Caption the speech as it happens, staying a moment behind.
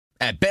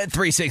At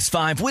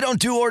Bet365, we don't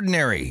do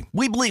ordinary.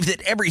 We believe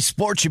that every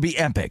sport should be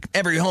epic.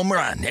 Every home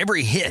run,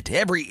 every hit,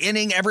 every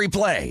inning, every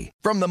play.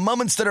 From the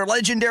moments that are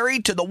legendary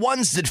to the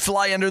ones that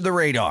fly under the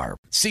radar.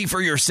 See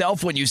for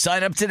yourself when you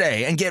sign up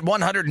today and get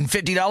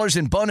 $150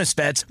 in bonus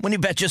bets when you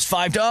bet just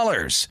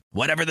 $5.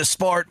 Whatever the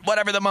sport,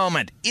 whatever the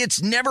moment,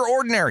 it's never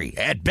ordinary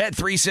at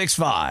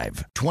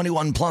Bet365.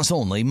 21 plus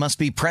only. Must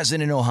be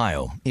present in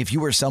Ohio. If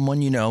you or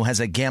someone you know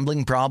has a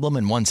gambling problem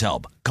and wants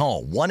help,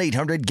 call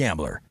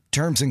 1-800-GAMBLER.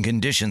 Terms and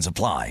conditions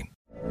apply.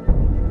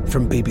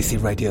 From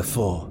BBC Radio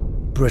 4,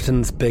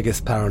 Britain's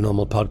biggest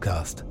paranormal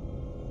podcast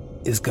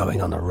is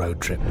going on a road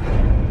trip.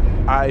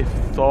 I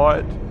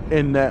thought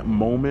in that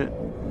moment,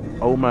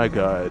 oh my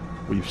God,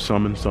 we've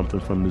summoned something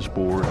from this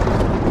board.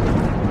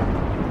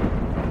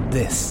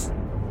 This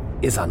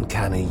is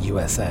Uncanny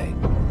USA.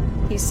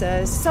 He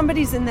says,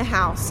 somebody's in the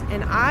house,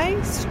 and I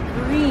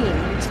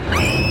screamed.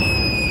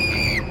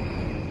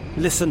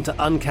 Listen to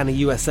Uncanny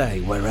USA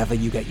wherever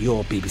you get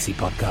your BBC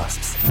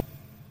podcasts,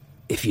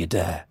 if you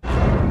dare.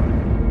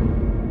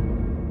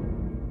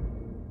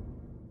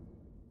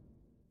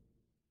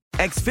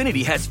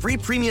 Xfinity has free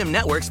premium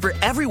networks for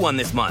everyone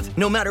this month,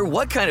 no matter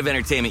what kind of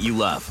entertainment you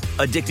love.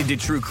 Addicted to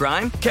true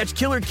crime? Catch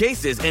killer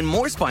cases and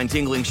more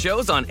spine-tingling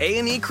shows on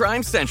A&E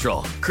Crime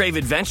Central. Crave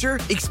adventure?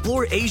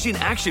 Explore Asian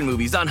action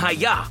movies on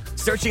Hi-YAH.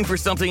 Searching for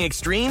something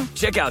extreme?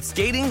 Check out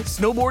skating,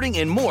 snowboarding,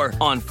 and more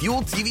on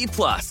Fuel TV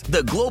Plus,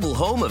 the global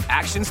home of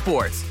action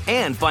sports.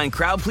 And find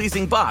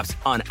crowd-pleasing bops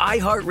on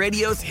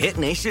iHeartRadio's Hit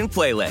Nation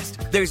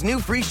playlist. There's new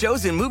free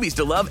shows and movies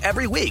to love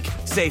every week.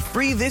 Say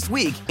free this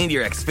week in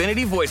your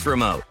Xfinity voice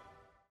remote.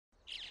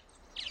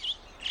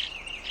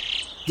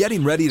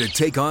 Getting ready to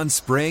take on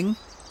spring?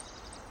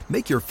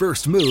 Make your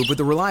first move with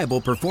the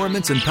reliable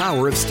performance and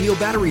power of Steel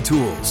battery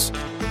tools.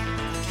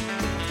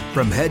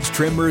 From hedge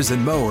trimmers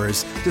and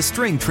mowers to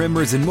string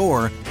trimmers and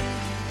more,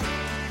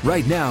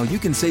 right now you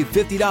can save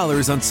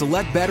 $50 on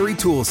select battery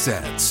tool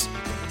sets.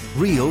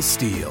 Real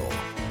Steel.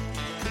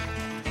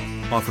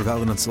 Offer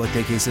valid on select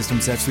AK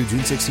system sets through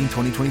June 16,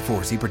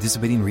 2024. See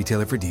participating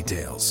retailer for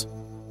details.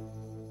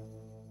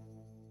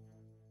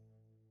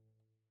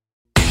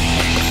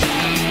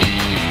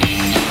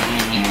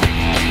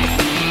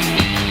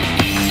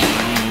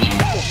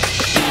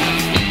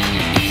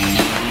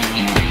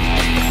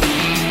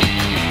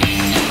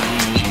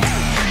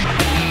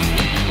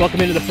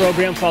 Welcome into the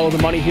program. Follow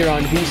the money here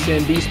on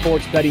VSiN, the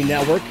Sports Betting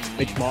Network.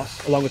 Mitch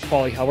Moss, along with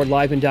Paulie Howard,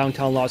 live in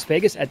downtown Las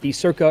Vegas at the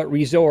Circa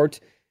Resort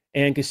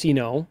and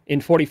Casino.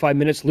 In 45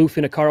 minutes, Lou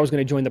Finocchiaro is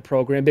going to join the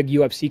program. Big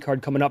UFC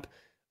card coming up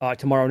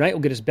tomorrow night.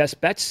 We'll get his best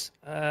bets.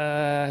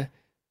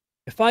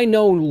 If I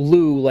know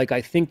Lou like I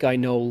think I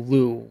know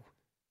Lou,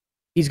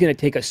 he's going to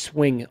take a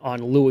swing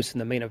on Lewis in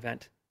the main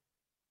event.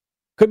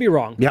 Could be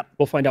wrong. Yep.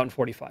 We'll find out in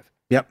 45.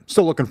 Yep,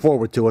 still looking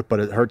forward to it, but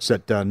it hurts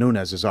that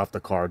Nunes is off the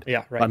card.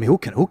 Yeah, right. I mean, who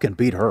can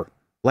beat her?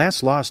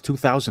 Last loss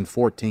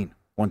 2014,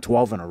 won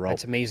 12 in a row.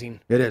 That's amazing.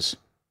 It is.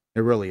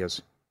 It really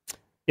is.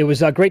 It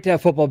was great to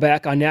have football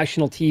back on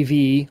national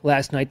TV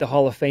last night, the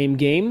Hall of Fame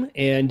game,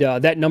 and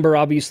that number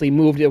obviously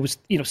moved. It was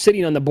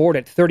sitting on the board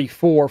at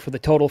 34 for the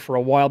total for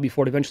a while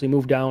before it eventually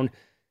moved down.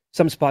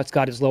 Some spots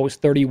got as low as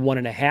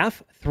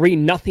 31.5.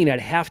 3-0 at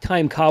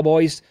halftime.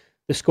 Cowboys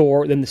the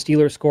score. Then the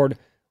Steelers scored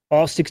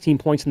all 16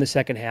 points in the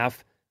second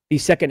half. The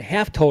second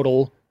half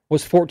total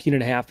was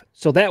 14.5,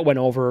 so that went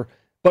over.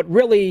 But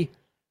really,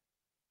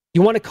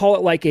 you want to call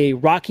it like a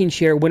rocking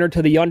chair winner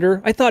to the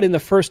under? I thought in the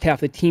first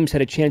half the teams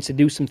had a chance to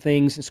do some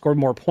things and score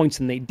more points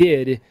than they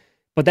did.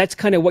 But that's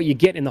kind of what you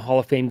get in the Hall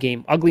of Fame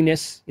game.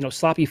 Ugliness,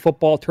 sloppy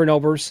football,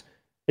 turnovers,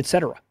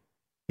 etc.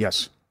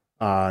 Yes.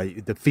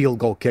 The field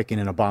goal kicking,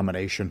 an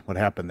abomination. What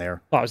happened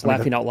there? Oh, I was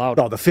laughing out loud.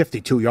 Oh, the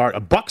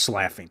 52-yard. Buck's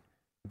laughing.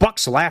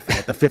 Buck's laughing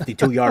at the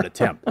 52-yard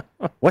attempt.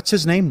 What's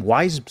his name?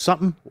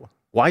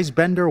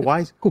 Weisbender,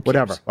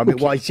 whatever. I mean,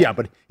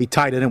 but he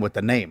tied it in with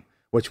the name,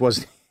 which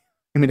was,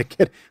 a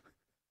kid,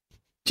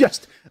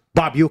 just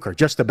Bob Uecker,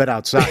 just a bit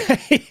outside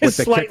with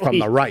the kick from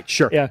the right.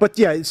 Sure. Yeah. But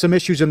some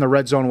issues in the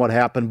red zone, what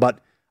happened. But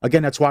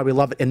again, that's why we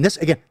love it. And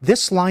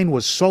this line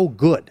was so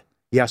good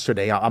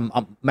yesterday.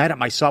 I'm mad at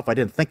myself. I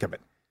didn't think of it.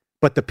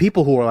 But the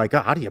people who are like,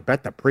 how do you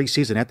bet the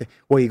preseason?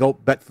 Well, you go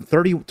bet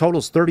 30,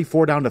 totals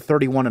 34 down to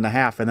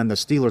 31.5, and then the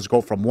Steelers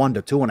go from 1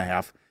 to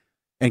 2.5.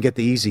 And get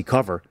the easy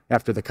cover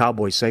after the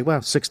Cowboys say,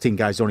 16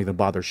 guys don't even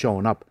bother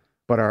showing up.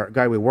 But our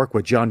guy we work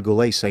with, John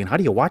Goulet, saying, how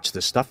do you watch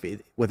this stuff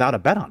without a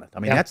bet on it?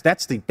 I mean,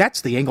 that's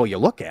the angle you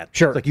look at.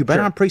 Sure. It's like you bet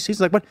on preseason.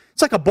 Like what?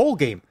 It's like a bowl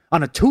game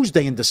on a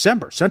Tuesday in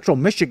December, Central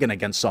Michigan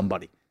against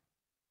somebody.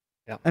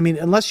 Yeah. I mean,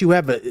 unless you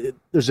have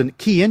there's a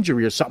key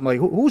injury or something, like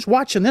who's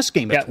watching this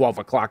game at 12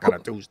 o'clock on a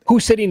Tuesday?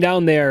 Who's sitting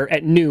down there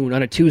at noon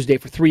on a Tuesday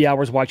for 3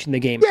 hours watching the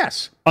game?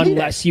 Yes.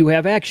 Unless you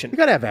have action. You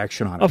got to have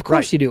action on it. Of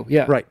course you do,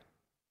 yeah. Right.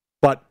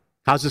 But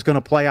how's this going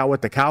to play out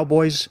with the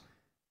Cowboys?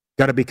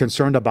 Got to be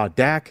concerned about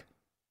Dak.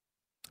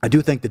 I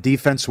do think the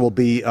defense will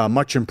be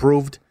much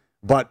improved,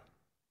 but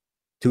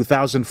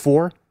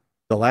 2004,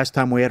 the last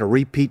time we had a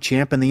repeat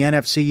champ in the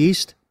NFC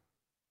East,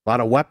 a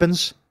lot of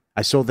weapons.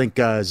 I still think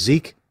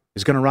Zeke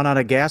is going to run out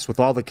of gas with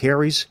all the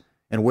carries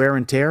and wear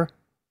and tear.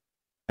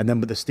 And then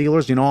with the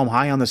Steelers, I'm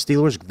high on the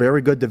Steelers.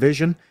 Very good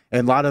division,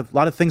 and a lot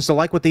of things to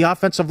like with the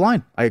offensive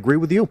line. I agree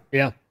with you.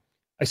 Yeah.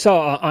 I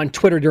saw on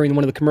Twitter during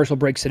one of the commercial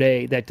breaks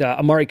today that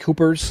Amari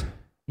Cooper's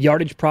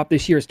yardage prop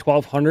this year is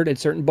 1,200 at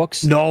certain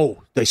books.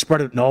 No, they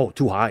spread it. No,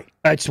 too high.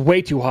 It's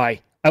way too high.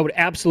 I would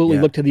absolutely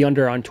look to the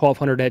under on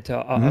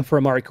 1,200 for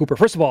Amari Cooper.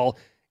 First of all,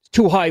 it's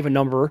too high of a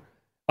number.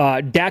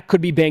 Dak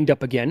could be banged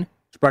up again.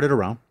 Spread it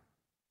around.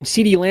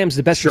 CeeDee Lamb's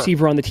the best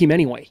receiver on the team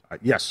anyway.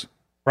 Yes.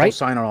 Right? I'll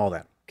sign on all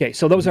that. Okay,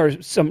 so those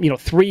are some,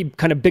 three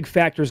kind of big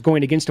factors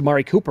going against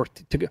Amari Cooper.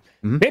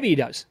 Maybe he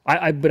does.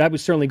 But I would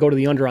certainly go to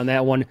the under on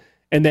that one.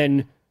 And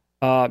then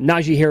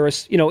Najee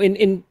Harris,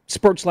 in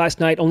spurts last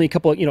night, only a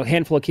couple of,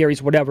 handful of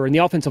carries, whatever. And the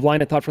offensive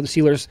line, I thought for the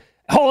Steelers,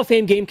 Hall of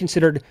Fame game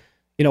considered,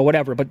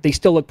 whatever, but they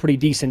still look pretty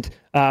decent.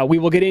 We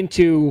will get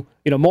into,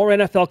 more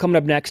NFL coming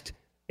up next,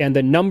 and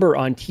the number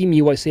on Team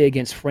USA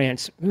against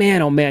France.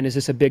 Man, oh man, is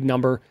this a big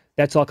number.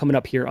 That's all coming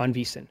up here on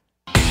VSiN.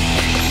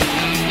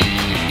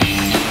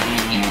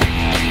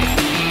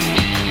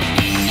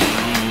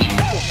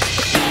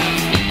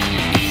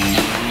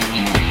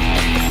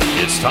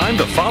 It's time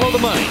to follow the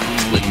money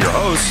with your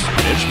hosts,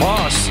 Mitch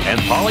Moss and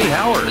Paulie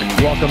Howard.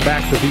 Welcome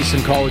back. The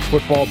VSiN College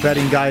Football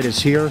Betting Guide is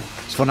here.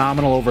 It's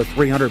phenomenal, over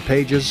 300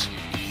 pages.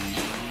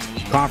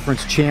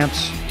 Conference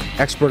champs,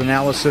 expert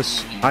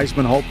analysis,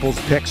 Heisman hopefuls,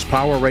 picks,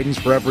 power ratings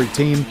for every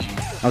team.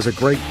 That was a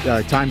great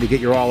time to get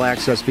your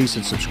all-access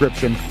VSiN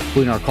subscription,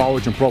 including our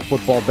college and pro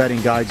football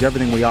betting guides,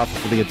 everything we offer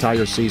for the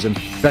entire season.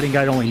 Betting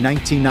guide only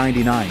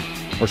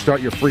 $19.99. Or start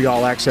your free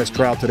all-access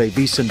trial today,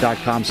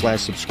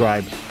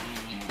 VSiN.com/subscribe.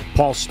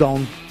 Paul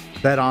Stone,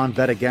 bet on,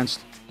 bet against.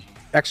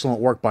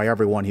 Excellent work by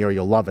everyone here.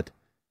 You'll love it.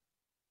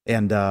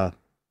 And the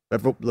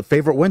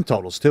favorite win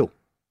totals, too.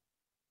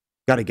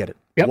 Got to get it.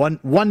 Yep.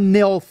 1-0,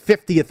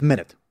 50th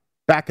minute.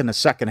 Back in the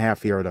second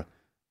half here at a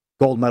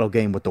gold medal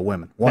game with the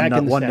women.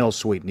 1-0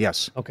 Sweden,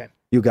 yes. Okay.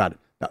 You got it.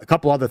 Now, a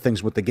couple other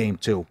things with the game,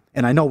 too.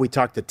 And I know we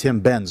talked to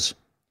Tim Benz.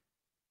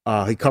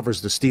 He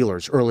covers the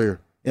Steelers earlier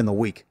in the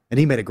week. And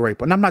he made a great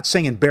point. And I'm not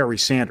saying Barry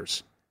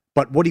Sanders.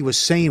 But what he was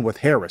saying with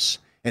Harris,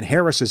 and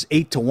Harris is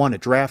 8-1 at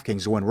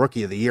DraftKings to win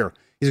Rookie of the Year.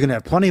 He's going to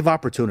have plenty of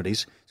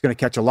opportunities. He's going to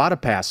catch a lot of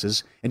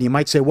passes. And you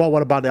might say, well,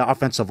 what about the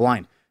offensive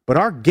line? But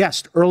our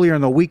guest earlier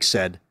in the week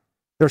said,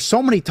 there's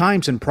so many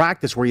times in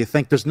practice where you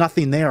think there's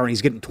nothing there and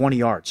he's getting 20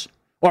 yards.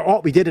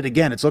 Or we did it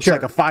again. It looks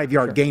like a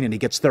 5-yard gain and he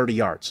gets 30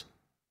 yards.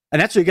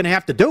 And that's what you're going to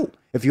have to do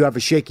if you have a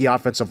shaky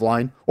offensive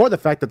line, or the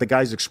fact that the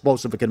guy's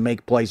explosive and can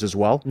make plays as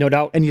well. No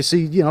doubt. And you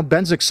see,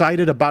 Ben's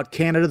excited about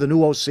Canada, the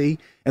new OC,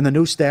 and the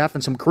new staff,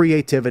 and some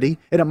creativity,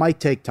 and it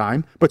might take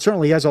time, but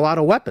certainly he has a lot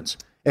of weapons.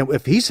 And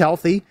if he's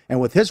healthy, and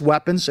with his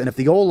weapons, and if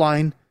the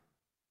O-line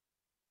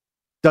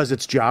does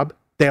its job,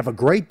 they have a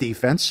great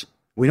defense.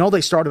 We know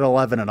they started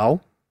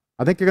 11-0.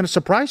 I think they're going to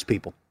surprise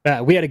people.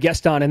 We had a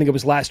guest on, I think it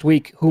was last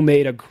week, who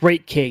made a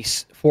great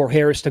case for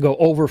Harris to go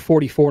over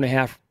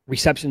 44.5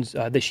 receptions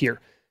this year.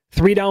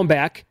 3 down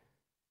back,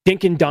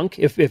 dink and dunk.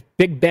 If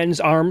Big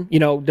Ben's arm,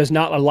 does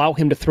not allow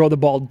him to throw the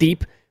ball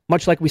deep,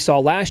 much like we saw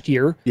last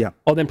year,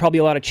 then probably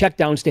a lot of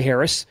checkdowns to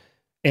Harris.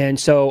 And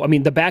so,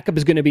 the backup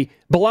is going to be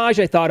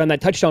Ballage. I thought on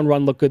that touchdown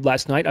run looked good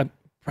last night.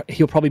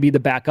 He'll probably be the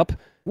backup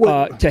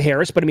to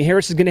Harris, but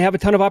Harris is going to have a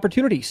ton of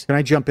opportunities. Can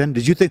I jump in?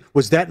 Did you think,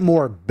 was that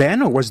more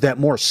Ben or was that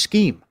more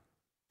scheme?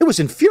 It was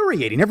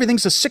infuriating.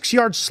 Everything's a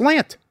 6-yard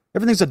slant.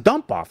 Everything's a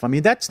dump off.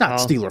 That's not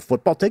Steeler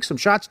football. Take some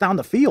shots down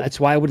the field. That's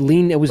why I would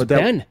lean it was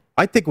Ben.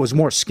 I think it was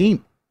more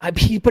scheme. But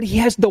he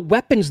has the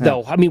weapons,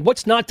 though.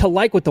 What's not to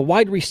like with the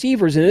wide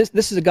receivers? And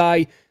this is a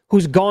guy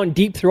who's gone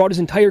deep throughout his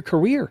entire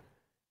career.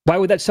 Why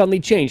would that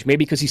suddenly change?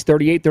 Maybe because he's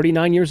 38,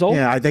 39 years old?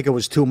 Yeah, I think it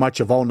was too much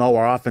of,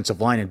 our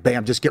offensive line, and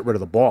bam, just get rid of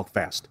the ball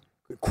fast.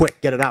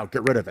 Quick, get it out,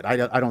 get rid of it.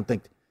 I don't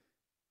think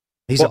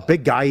he's a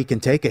big guy. He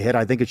can take a hit.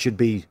 I think it should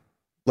be,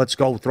 let's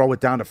go throw it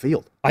down the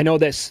field. I know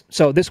this.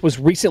 So this was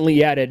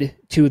recently added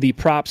to the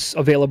props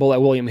available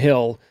at William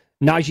Hill.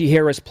 Najee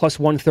Harris plus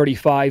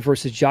 135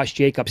 versus Josh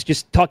Jacobs.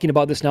 Just talking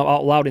about this now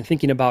out loud and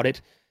thinking about it.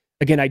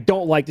 Again, I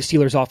don't like the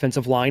Steelers'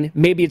 offensive line.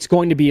 Maybe it's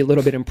going to be a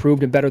little bit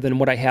improved and better than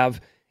what I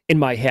have in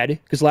my head,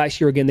 because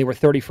last year, again, they were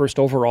 31st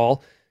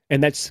overall,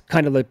 and that's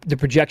kind of the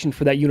projection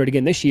for that unit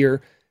again this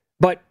year.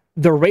 But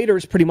the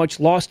Raiders pretty much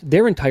lost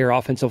their entire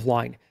offensive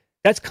line.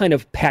 That's kind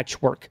of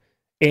patchwork.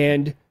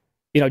 And,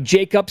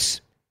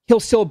 Jacobs, he'll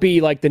still be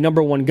like the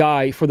number one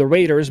guy for the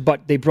Raiders,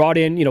 but they brought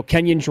in,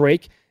 Kenyon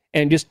Drake,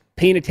 and just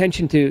paying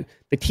attention to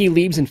the tea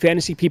leaves and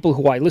fantasy people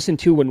who I listen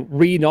to and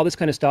read and all this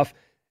kind of stuff,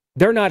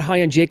 they're not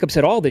high on Jacobs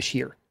at all this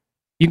year.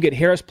 You can get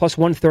Harris plus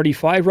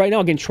 135 right now.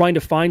 Again, trying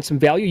to find some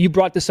value. You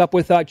brought this up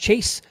with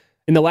Chase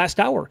in the last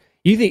hour.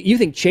 You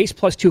think Chase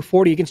plus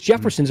 240 against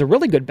Jefferson is a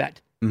really good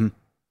bet. Mm-hmm.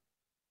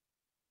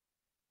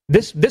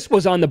 This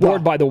was on the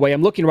board, by the way.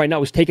 I'm looking right now. It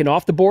was taken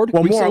off the board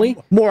recently.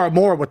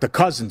 More with the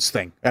Cousins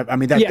thing.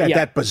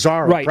 That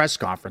bizarre press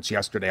conference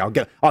yesterday.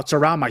 I'll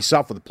surround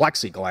myself with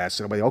plexiglass.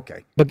 And I'll be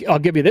okay. But I'll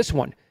give you this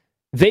one.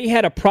 They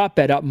had a prop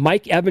bet up: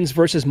 Mike Evans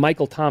versus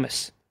Michael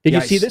Thomas. Did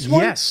you see this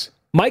one? Yes.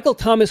 Michael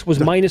Thomas was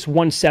minus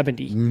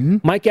 170. Mm-hmm.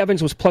 Mike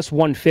Evans was plus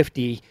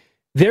 150.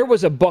 There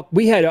was a book.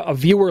 We had a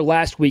viewer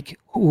last week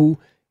who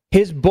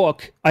his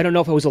book, I don't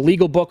know if it was a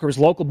legal book or his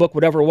local book,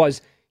 whatever it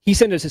was, he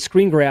sent us a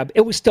screen grab.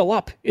 It was still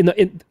up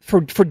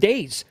for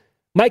days.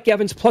 Mike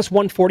Evans plus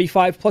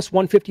 145, plus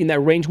 150 in that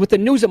range, with the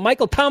news that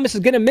Michael Thomas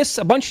is going to miss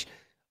a bunch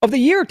of the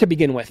year to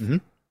begin with. Mm-hmm.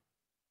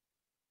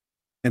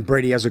 And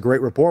Brady has a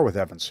great rapport with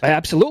Evans.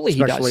 Absolutely,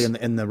 especially he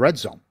does. in the red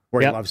zone,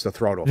 where he loves to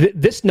throw to him.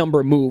 This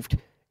number moved.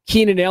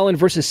 Keenan Allen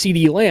versus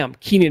CeeDee Lamb.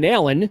 Keenan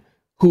Allen,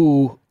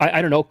 who,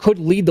 I don't know, could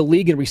lead the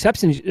league in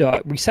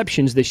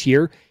receptions this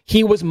year.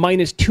 He was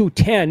minus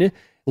 210.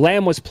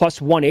 Lamb was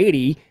plus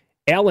 180.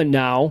 Allen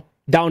now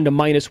down to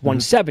minus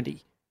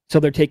 170. So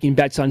they're taking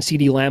bets on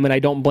CeeDee Lamb, and I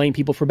don't blame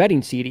people for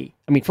betting CeeDee.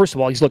 I mean, first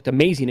of all, he's looked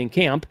amazing in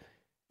camp.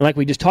 And like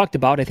we just talked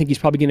about, I think he's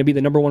probably going to be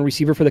the number one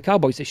receiver for the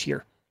Cowboys this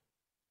year.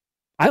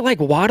 I like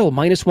Waddle,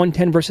 minus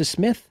 110 versus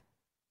Smith.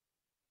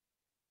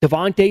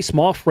 Devontae,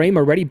 small frame,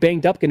 already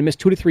banged up, going to miss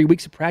 2 to 3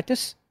 weeks of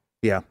practice.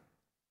 Yeah.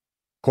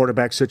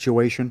 Quarterback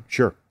situation,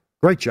 sure.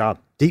 Great job.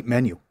 Deep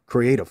menu.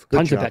 Creative. Good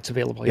Tons job. of bets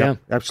available, yeah.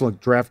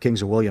 Excellent.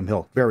 DraftKings and William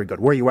Hill. Very good.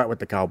 Where are you at with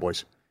the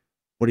Cowboys?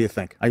 What do you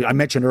think? I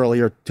mentioned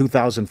earlier,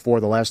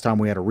 2004, the last time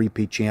we had a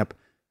repeat champ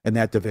in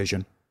that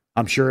division.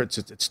 I'm sure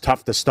it's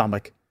tough to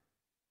stomach.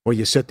 Well,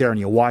 you sit there and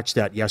you watch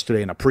that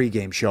yesterday in a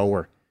pregame show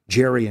where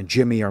Jerry and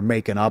Jimmy are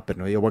making up.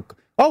 And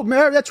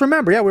let's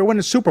remember, we were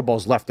winning Super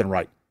Bowls left and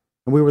right.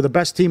 And we were the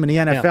best team in the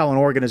NFL and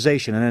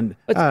organization. And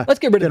then let's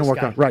get rid of this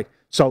guy. Right.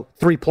 So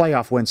 3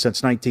 playoff wins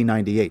since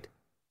 1998.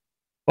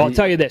 Well, I'll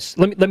tell you this.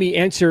 Let me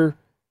answer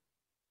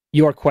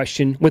your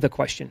question with a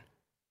question.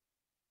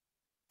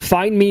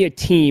 Find me a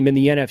team in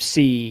the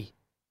NFC,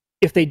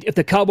 if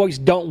the Cowboys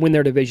don't win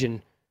their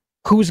division,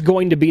 who's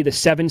going to be the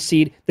 7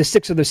 seed, the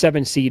 6 or the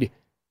 7 seed,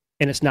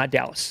 and it's not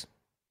Dallas.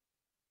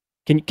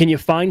 Can you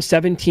find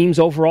 7 teams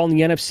overall in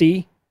the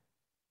NFC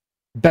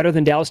better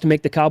than Dallas to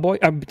make the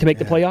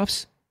the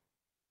playoffs?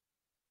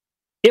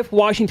 If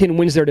Washington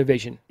wins their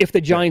division, if the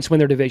Giants win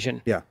their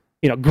division,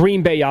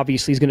 Green Bay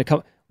obviously is going to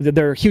come.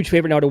 They're a huge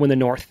favorite now to win the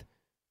North.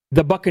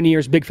 The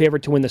Buccaneers, big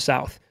favorite to win the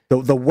South.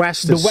 The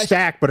West is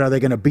stacked, but are they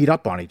going to beat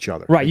up on each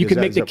other? Right. You could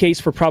make the case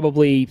for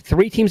probably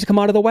 3 teams to come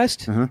out of the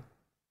West. Uh-huh.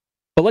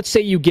 But let's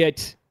say you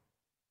get,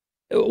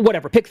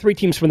 pick 3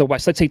 teams from the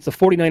West. Let's say it's the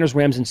 49ers,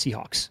 Rams, and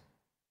Seahawks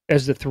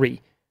as the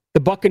 3. The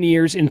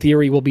Buccaneers, in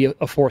theory, will be a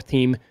 4th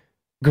team.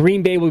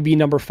 Green Bay will be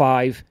number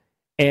 5.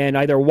 And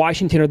either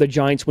Washington or the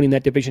Giants winning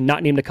that division,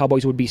 not named the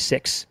Cowboys, would be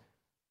 6.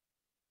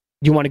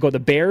 Do you want to go the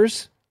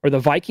Bears or the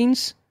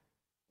Vikings?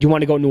 Do you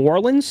want to go New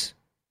Orleans?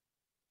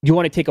 Do you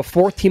want to take a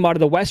 4th team out of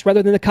the West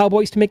rather than the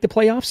Cowboys to make the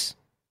playoffs?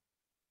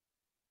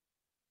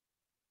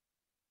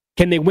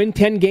 Can they win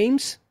 10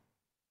 games?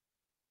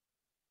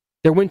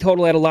 Their win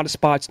total at a lot of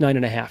spots,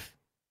 9.5.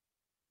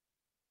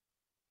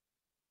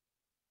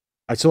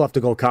 I still have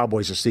to go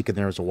Cowboys are seeking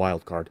there as a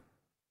wild card.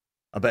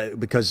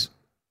 Because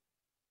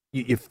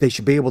if they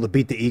should be able to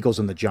beat the Eagles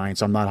and the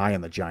Giants, I'm not high on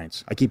the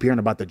Giants. I keep hearing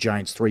about the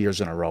Giants 3 years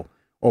in a row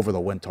over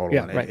the win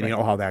total, and you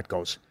know how that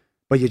goes.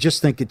 But you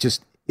just think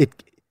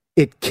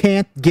it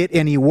can't get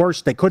any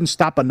worse. They couldn't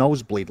stop a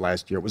nosebleed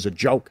last year. It was a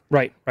joke.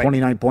 Right.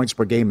 29 points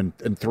per game and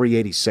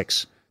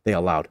 386 they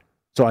allowed.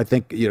 So I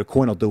think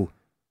Quinn will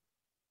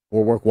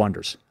work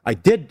wonders. I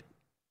did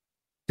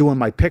doing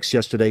my picks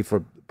yesterday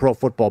for Pro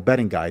Football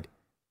Betting Guide.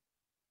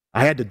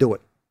 I had to do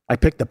it. I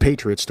picked the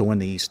Patriots to win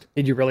the East.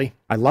 Did you really?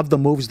 I love the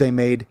moves they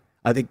made.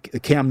 I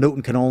think Cam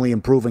Newton can only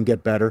improve and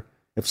get better.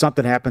 If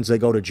something happens, they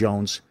go to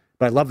Jones.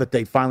 But I love that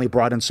they finally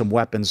brought in some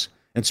weapons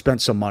and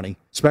spent some money,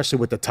 especially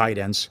with the tight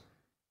ends.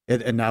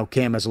 And now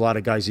Cam has a lot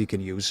of guys he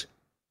can use.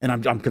 And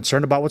I'm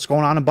concerned about what's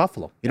going on in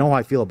Buffalo. You know how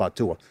I feel about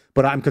Tua.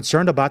 But I'm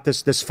concerned about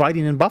this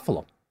fighting in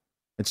Buffalo.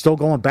 It's still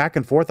going back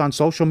and forth on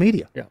social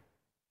media. Yeah.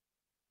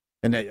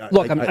 And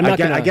look,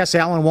 I guess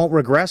Allen won't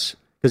regress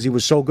because he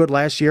was so good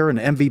last year and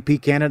MVP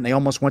candidate, and they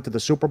almost went to the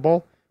Super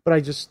Bowl. But I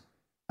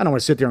don't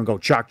want to sit there and go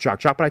chalk.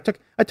 But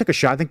I took a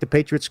shot. I think the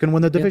Patriots can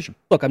win the division.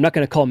 Yeah. Look, I'm not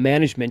going to call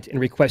management and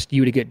request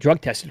you to get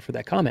drug tested for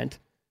that comment.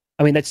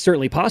 I mean, that's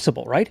certainly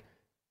possible, right?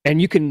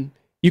 And you can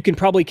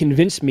probably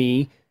convince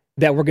me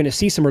that we're going to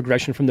see some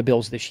regression from the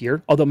Bills this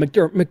year. Although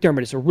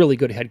McDermott is a really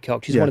good head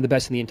coach. He's one of the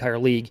best in the entire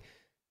league.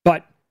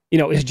 But,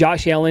 is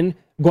Josh Allen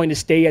going to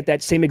stay at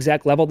that same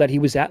exact level that he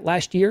was at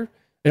last year?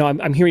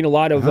 I'm hearing a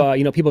lot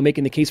of people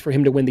making the case for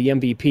him to win the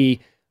MVP.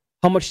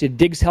 How much did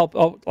Diggs help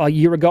a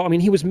year ago? I mean,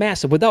 he was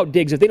massive. Without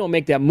Diggs, if they don't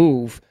make that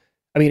move,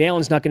 I mean,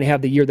 Allen's not going to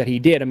have the year that he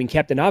did. I mean,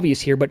 Captain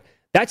Obvious here, but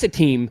that's a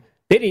team,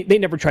 they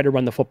never tried to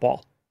run the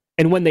football.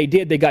 And when they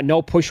did, they got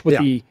no push with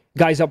the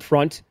guys up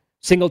front.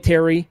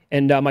 Singletary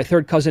and my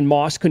third cousin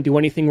Moss couldn't do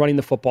anything running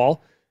the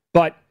football.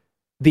 But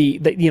the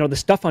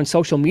stuff on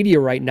social media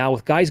right now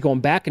with guys going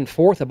back and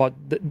forth about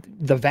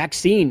the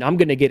vaccine, I'm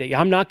going to get it,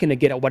 I'm not going to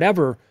get it,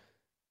 whatever.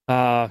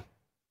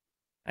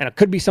 And it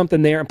could be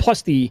something there. And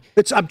plus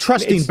I'm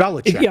trusting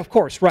Belichick. Yeah, of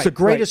course, right. It's the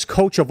greatest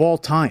coach of all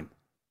time.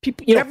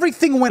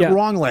 Everything went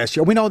wrong last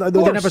year. We know they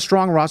didn't have a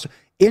strong roster.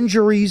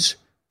 Injuries,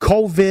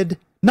 COVID,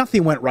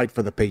 nothing went right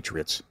for the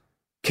Patriots.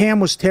 Cam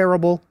was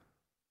terrible.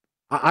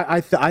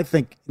 I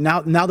think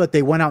now that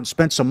they went out and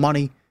spent some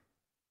money,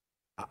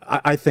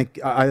 I think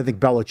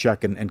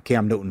Belichick and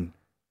Cam Newton,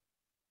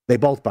 they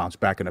both bounce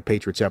back, and the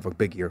Patriots have a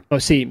big year. Oh,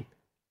 see,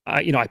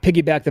 I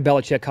piggyback the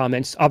Belichick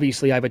comments.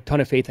 Obviously, I have a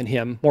ton of faith in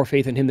him, more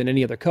faith in him than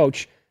any other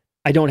coach.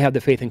 I don't have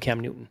the faith in Cam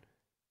Newton.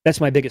 That's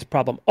my biggest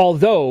problem.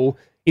 Although,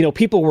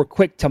 people were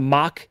quick to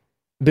mock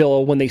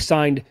Bill when they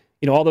signed,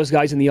 all those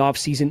guys in the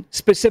offseason,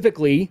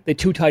 specifically the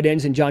 2 tight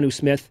ends in Jonnu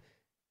Smith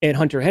and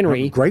Hunter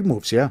Henry. Great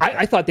moves, yeah.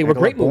 I thought they were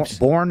great moves.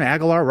 Bourne,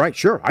 Aguilar, right,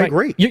 sure. Right. I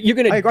agree. You're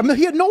gonna,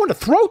 he had no one to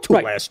throw to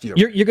last year.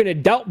 You're going to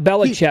doubt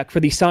Belichick for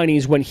these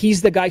signings when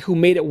he's the guy who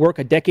made it work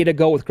a decade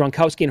ago with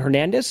Gronkowski and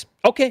Hernandez?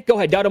 Okay, go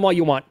ahead. Doubt him all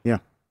you want. Yeah.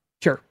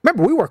 Sure.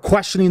 Remember, we were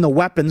questioning the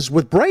weapons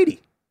with Brady.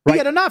 He Right.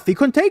 had enough. He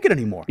couldn't take it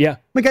anymore. Yeah.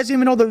 You guys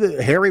didn't even know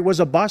that Harry was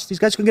a bust. These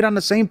guys couldn't get on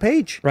the same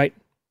page. Right.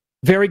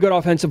 Very good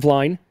offensive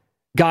line.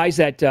 Guys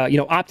that,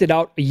 opted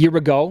out a year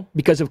ago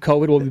because of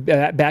COVID will be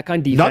back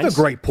on defense. Another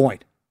great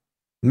point.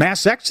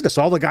 Mass exodus.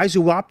 All the guys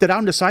who opted out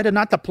and decided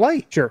not to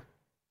play. Sure.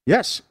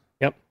 Yes.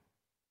 Yep.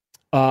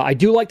 I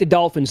do like the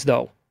Dolphins,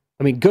 though.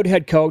 I mean, good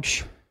head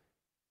coach.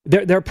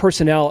 Their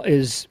personnel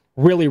is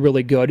really,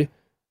 really good.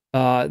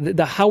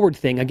 The Howard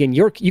thing, again,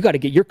 you got to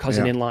get your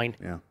cousin in line.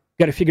 Yeah.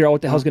 Got to figure out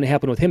what the hell's going to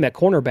happen with him at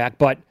cornerback.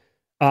 But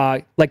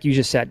like you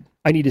just said,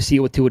 I need to see it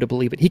with Tua to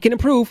believe it. He can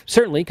improve,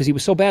 certainly, because he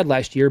was so bad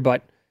last year,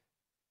 but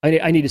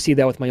I need to see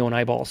that with my own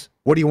eyeballs.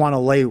 What do you want to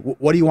lay?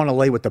 What do you want to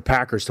lay with the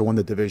Packers to win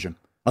the division?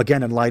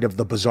 Again, in light of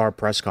the bizarre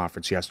press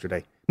conference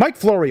yesterday. Mike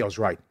Florio's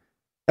right.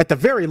 At the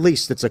very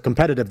least, it's a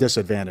competitive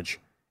disadvantage,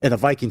 and the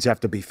Vikings have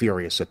to be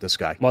furious at this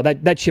guy. Well,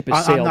 that ship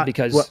has sailed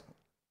because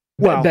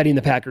betting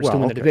the Packers to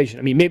win the division.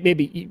 I mean,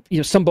 maybe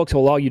some books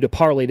will allow you to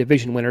parlay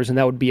division winners, and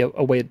that would be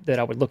a way that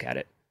I would look at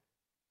it.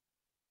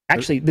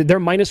 Actually, they're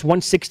minus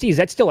 160. Is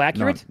that still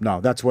accurate? No,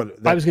 that's what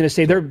I was going to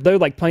say. They're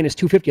like minus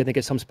 250. I think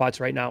at some spots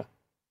right now.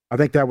 I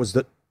think that was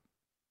the.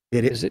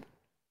 Is it?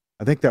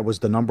 I think that was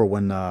the number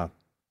when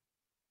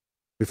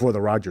before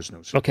the Rodgers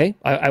news. Okay,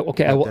 I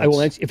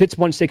will answer. If it's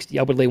 160,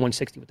 I would lay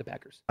 160 with the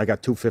Packers. I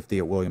got 250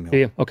 at William Hill.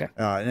 Yeah. Okay.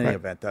 In any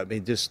event, I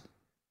mean, just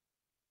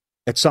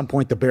at some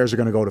point the Bears are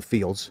going to go to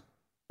Fields.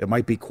 It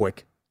might be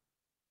quick,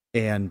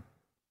 and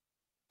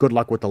good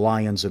luck with the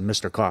Lions and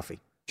Mr. Coffee.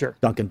 Sure.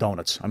 Dunkin'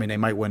 Donuts. I mean, they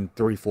might win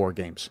 3-4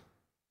 games.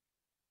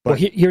 But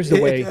here's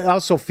the way. It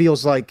also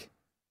feels like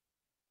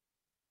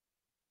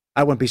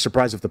I wouldn't be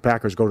surprised if the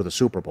Packers go to the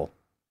Super Bowl.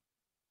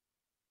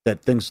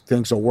 That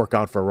things will work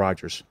out for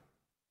Rodgers.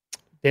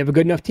 They have a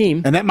good enough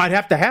team, and that might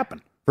have to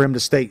happen for him to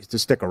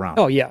stick around.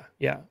 Oh yeah.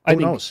 Who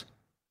knows?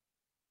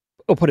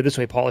 I'll put it this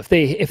way, Paul. If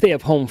they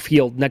have home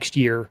field next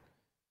year,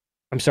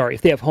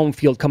 if they have home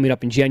field coming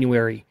up in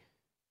January,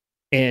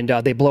 and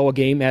they blow a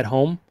game at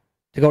home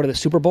to go to the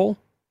Super Bowl,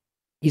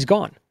 he's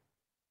gone.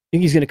 You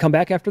think he's going to come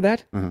back after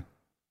that? Mm-hmm.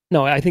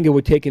 No, I think it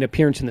would take an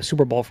appearance in the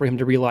Super Bowl for him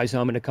to realize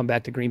I'm going to come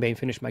back to Green Bay and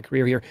finish my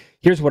career here.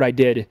 Here's what I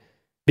did,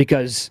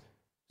 because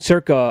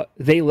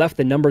they left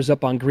the numbers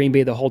up on Green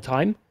Bay the whole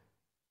time.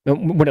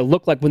 When it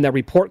looked like when that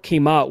report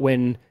came out,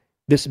 when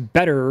this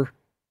bettor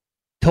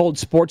told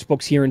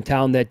sportsbooks here in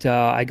town that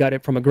I got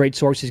it from a great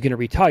source, he's going to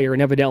retire,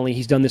 and evidently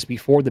he's done this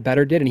before, the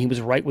bettor did, and he was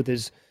right with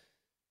his,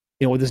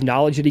 with his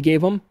knowledge that he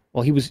gave him.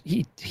 Well,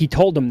 he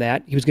told them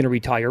that he was going to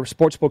retire.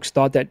 Sportsbooks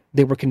thought that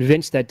they were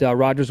convinced that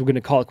Rodgers were going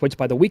to call it quits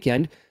by the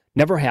weekend.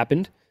 Never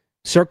happened.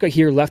 Circa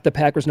here left the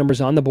Packers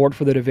numbers on the board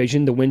for the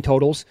division, the win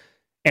totals,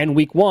 and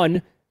week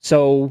 1.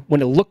 So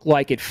when it looked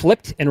like it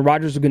flipped and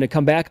Rodgers was going to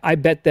come back, I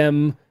bet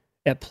them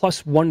at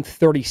plus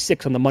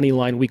 136 on the money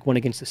line week 1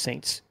 against the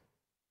Saints,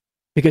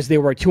 because they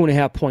were a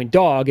 2.5-point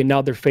dog, and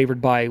now they're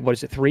favored by,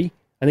 3,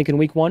 I think, in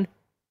week 1.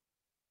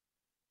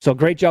 So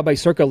great job by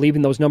Circa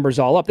leaving those numbers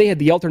all up. They had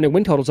the alternate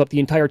win totals up the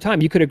entire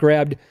time. You could have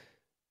grabbed,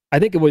 I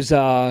think it was,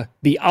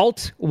 the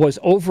alt was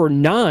over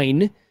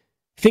 9,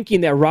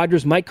 thinking that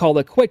Rodgers might call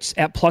it quits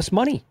at plus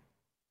money.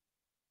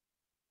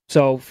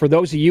 So for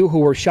those of you who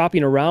were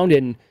shopping around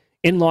in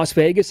Las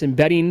Vegas and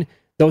betting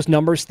those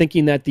numbers,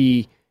 thinking that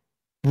the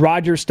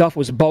Rodgers stuff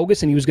was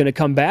bogus and he was going to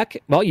come back,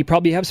 well, you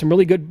probably have some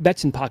really good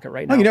bets in pocket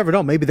right now. Well, you never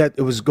know. Maybe that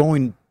it was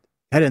headed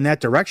in that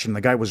direction.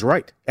 The guy was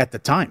right at the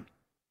time,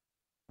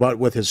 but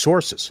with his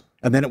sources.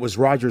 And then it was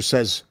Rodgers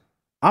says,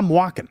 I'm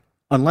walking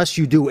unless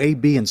you do A,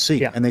 B, and C.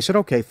 Yeah. And they said,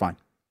 okay, fine.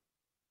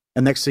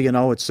 And next thing you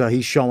know, it's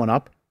he's showing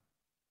up,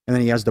 and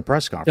then he has the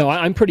press conference. No,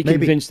 I'm pretty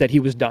convinced that he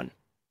was done.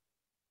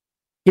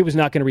 He was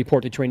not going to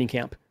report to training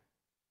camp.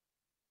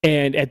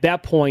 And at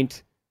that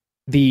point,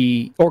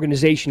 the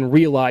organization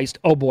realized,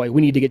 oh boy,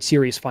 we need to get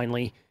serious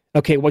finally.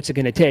 Okay, what's it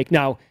going to take?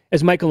 Now,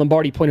 as Michael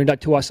Lombardi pointed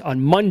out to us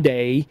on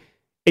Monday,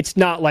 it's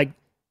not like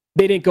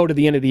they didn't go to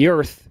the end of the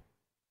earth,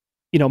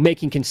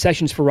 making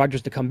concessions for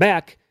Rodgers to come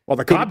back. Well,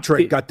 the Cobb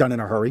trade got done in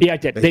a hurry. Yeah,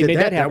 it did. They made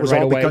that happen That was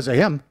right all away. because of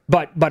him.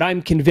 But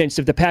I'm convinced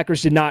if the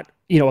Packers did not,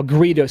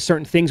 agree to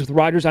certain things with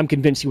Rodgers, I'm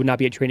convinced he would not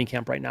be at training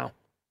camp right now.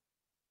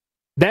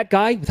 That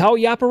guy, with how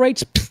he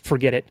operates,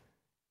 forget it.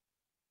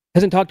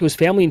 Hasn't talked to his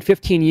family in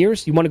 15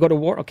 years. You want to go to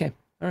war? Okay,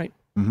 all right.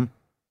 Mm-hmm.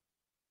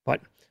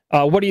 But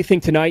what do you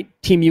think tonight?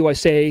 Team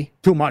USA.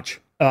 Too much.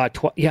 It's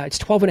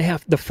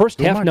 12.5. The first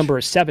half much. number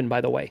is 7,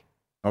 by the way.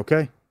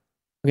 Okay.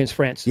 Against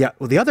France. Yeah.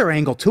 Well, the other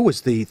angle too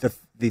is the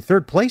the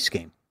third place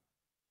game.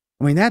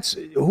 I mean,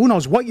 who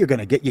knows what you're going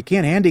to get. You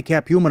can't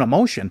handicap human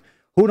emotion.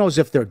 Who knows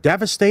if they're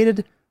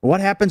devastated?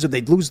 What happens if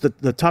they lose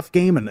the tough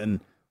game? And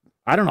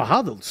I don't know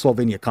how the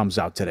Slovenia comes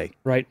out today.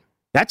 Right.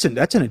 That's an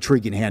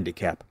intriguing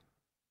handicap.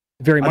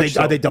 Very much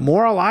so. Are they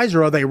demoralized,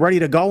 or are they ready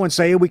to go and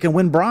say, hey, we can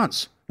win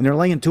bronze? And they're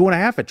laying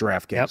 2.5 at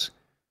DraftKings. Yep.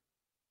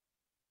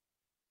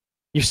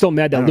 You're still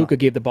mad that Luka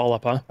gave the ball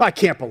up, huh? I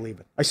can't believe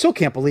it. I still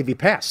can't believe he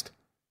passed.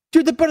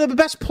 Dude, they're the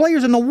best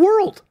players in the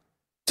world.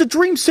 It's a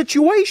dream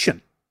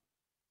situation.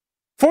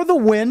 For the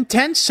win,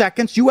 10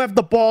 seconds, you have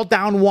the ball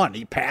down 1.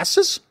 He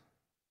passes?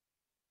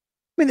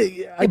 I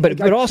mean,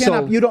 but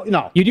also, you don't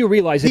know. You do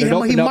realize that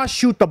he must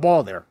shoot the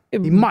ball there. He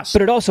must.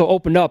 But it also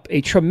opened up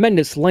a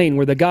tremendous lane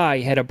where the guy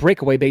had a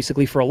breakaway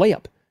basically for a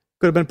layup.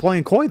 Could have been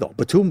playing coy, though.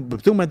 Batum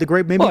had the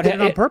great, maybe did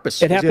it on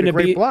purpose. It happened to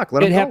be block.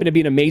 It happened to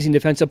be an amazing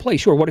defensive play.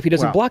 Sure, what if he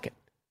doesn't block it?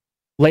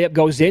 Layup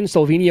goes in,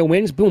 Slovenia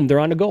wins, boom, they're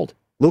on to gold.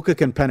 Luka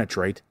can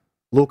penetrate.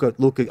 Luka.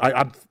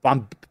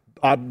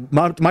 I'd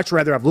much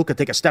rather have Luka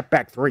take a step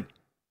back 3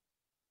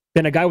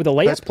 than a guy with a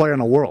layup. Best player in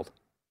the world.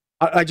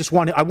 I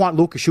want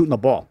Luka shooting the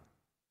ball.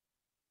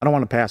 I don't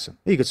want to pass him.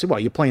 You can say, well,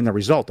 you're playing the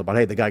result about,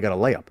 hey, the guy got a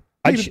layup.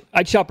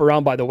 I'd shop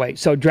around, by the way.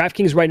 So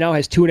DraftKings right now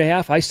has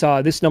 2.5. I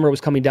saw this number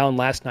was coming down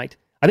last night.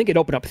 I think it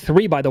opened up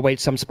 3, by the way, at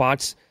some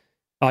spots.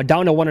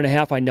 Down to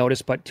 1.5, I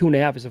noticed, but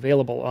 2.5 is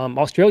available.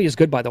 Australia's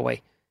good, by the way.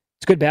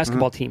 It's a good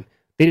basketball team.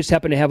 They just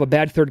happened to have a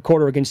bad third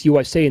quarter against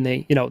USA, and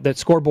the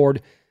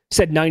scoreboard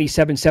said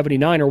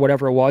 97-79 or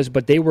whatever it was,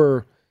 but they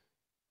were,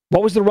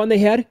 what was the run they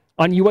had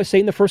on USA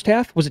in the first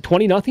half? Was it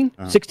 20-0?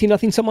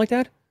 16-0, something like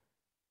that?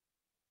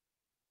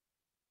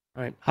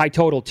 All right, high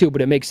total too,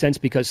 but it makes sense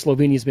because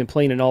Slovenia's been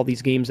playing in all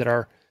these games that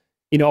are,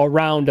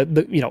 around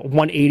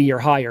 180 or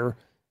higher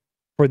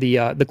for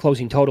the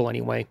closing total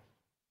anyway.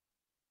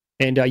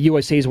 And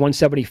USA is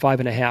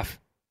 175.5.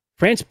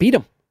 France beat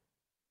them.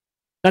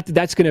 Not that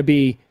that's going to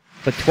be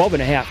the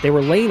 12.5. They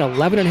were laying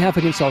 11.5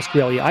 against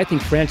Australia. I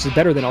think France is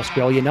better than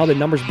Australia. Now the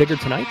number's bigger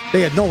tonight.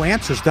 They had no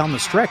answers down the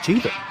stretch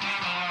either.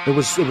 It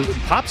was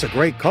Pop's a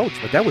great coach,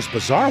 but that was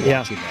bizarre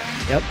watching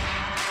that. Yep.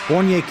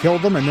 Fournier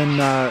killed them, and then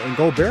and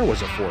Gobert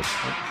was a force.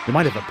 You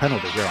might have a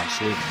penalty here on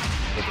Sweden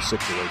with the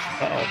situation.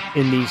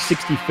 In the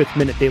 65th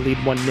minute, they lead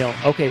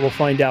 1-0. Okay, we'll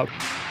find out.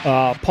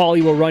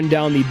 Paulie will run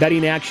down the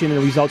betting action and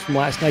the results from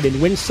last night and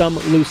win some,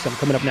 lose some.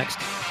 Coming up next.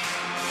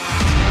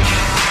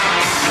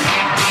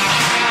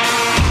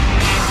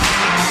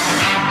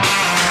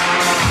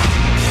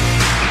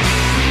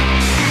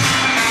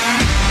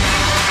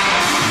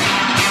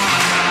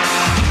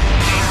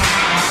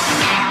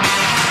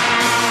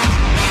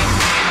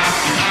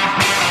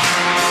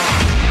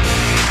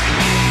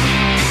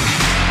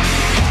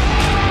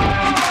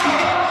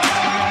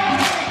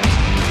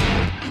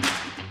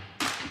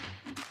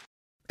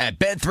 At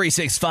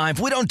Bet365,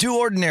 we don't do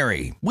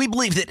ordinary. We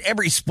believe that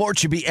every sport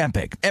should be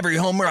epic. Every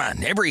home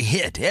run, every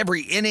hit,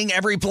 every inning,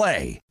 every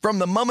play. From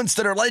the moments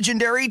that are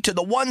legendary to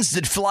the ones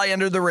that fly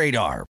under the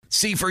radar.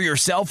 See for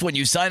yourself when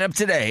you sign up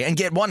today and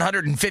get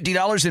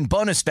 $150 in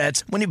bonus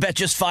bets when you bet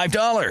just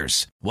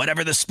 $5.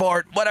 Whatever the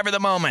sport, whatever the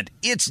moment,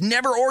 it's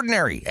never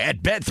ordinary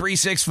at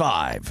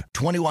Bet365.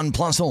 21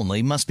 plus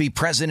only. Must be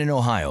present in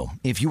Ohio.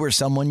 If you or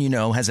someone you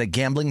know has a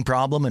gambling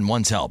problem and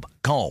wants help,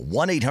 call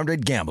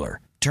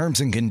 1-800-GAMBLER.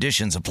 Terms and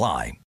conditions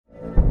apply.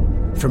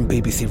 From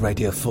BBC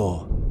Radio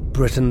 4,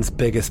 Britain's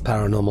biggest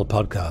paranormal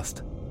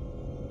podcast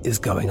is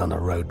going on a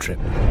road trip.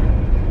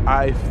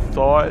 I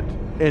thought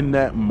in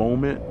that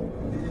moment,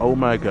 oh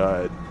my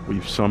God,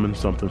 we've summoned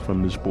something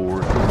from this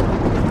board.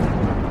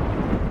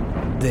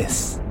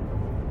 This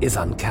is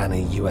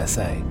Uncanny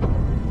USA.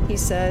 He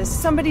says,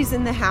 somebody's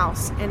in the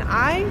house, and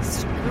I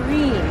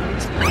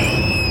screamed.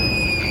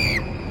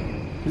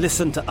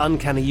 Listen to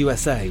Uncanny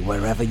USA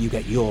wherever you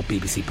get your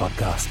BBC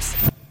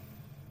podcasts,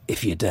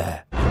 if you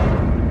dare.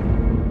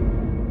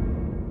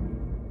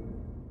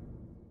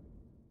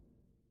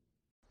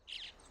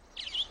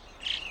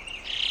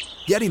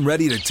 Getting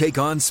ready to take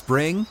on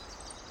spring?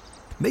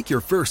 Make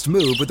your first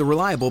move with the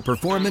reliable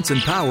performance and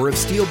power of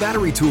Steel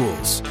battery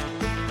tools.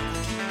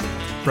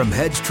 From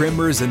hedge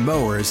trimmers and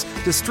mowers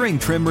to string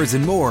trimmers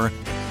and more,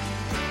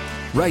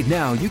 right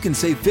now you can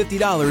save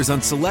 $50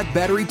 on select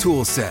battery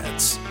tool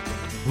sets.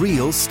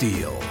 Real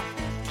Steel.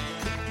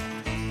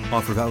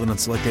 Offer valid on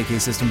select AK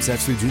system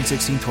sets through June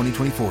 16,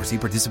 2024. See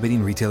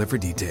participating retailer for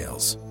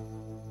details.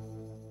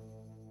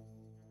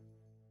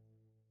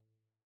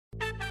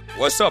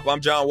 What's up?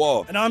 I'm John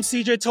Wall. And I'm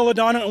CJ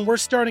Toledano, and we're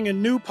starting a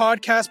new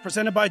podcast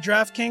presented by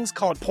DraftKings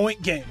called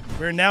Point Game.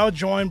 We're now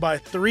joined by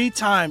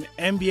 3-time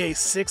NBA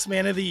Sixth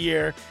Man of the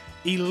Year,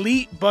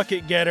 elite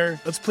bucket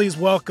getter. Let's please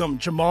welcome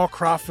Jamal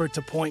Crawford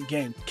to Point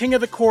Game. King of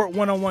the Court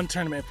one-on-one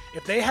tournament.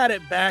 If they had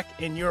it back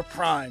in your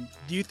prime,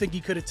 do you think you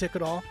could have took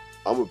it all?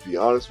 I'm going to be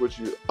honest with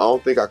you. I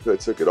don't think I could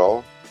have took it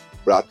all,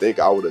 but I think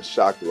I would have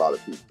shocked a lot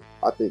of people.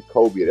 I think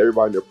Kobe and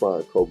everybody in their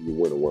prime, Kobe would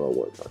win a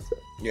one-on-one contest.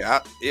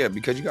 Yeah,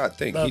 because you got to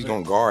think, he's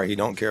going to guard. He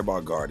don't care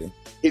about guarding.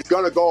 He's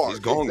going to guard. He's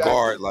going to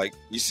guard. Like,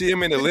 you see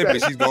him in the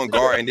Olympics, he's going to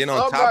guard. And then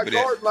on top of that. I'm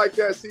not guarding like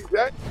that,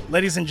 CJ.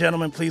 Ladies and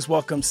gentlemen, please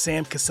welcome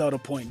Sam Cassell to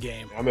Point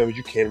Game. I remember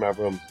you came to my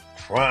room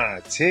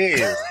crying,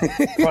 tears,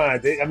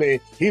 crying. I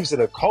mean, he was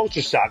in a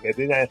culture shock. And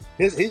then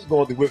he's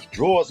going through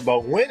withdrawals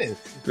about winning.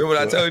 Remember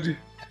what I told you?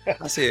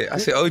 I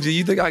said, OG,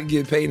 you think I can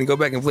get paid and go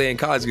back and play in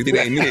college because it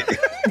ain't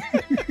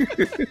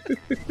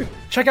it?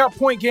 Check out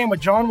Point Game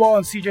with John Wall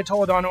and CJ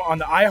Toledano on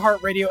the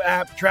iHeartRadio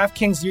app,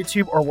 DraftKings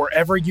YouTube, or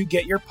wherever you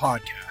get your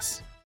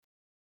podcasts.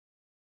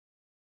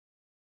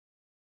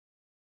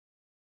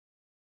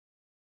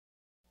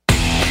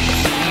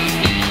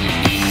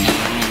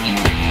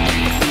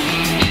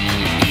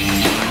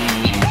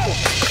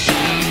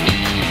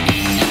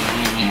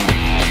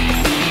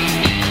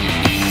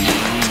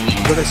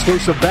 With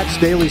exclusive bets,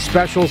 daily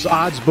specials,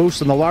 odds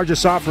boosts, and the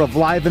largest offer of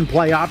live and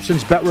play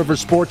options,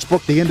 BetRivers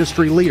Sportsbook, the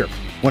industry leader.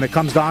 When it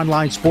comes to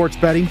online sports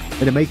betting,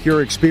 and to make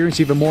your experience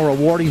even more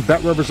rewarding,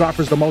 BetRivers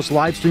offers the most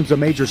live streams of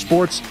major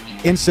sports,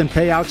 instant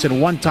payouts,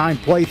 and one-time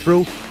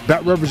playthrough.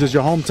 BetRivers is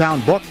your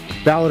hometown book,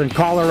 valid in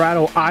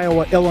Colorado,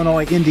 Iowa,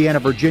 Illinois, Indiana,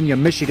 Virginia,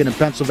 Michigan, and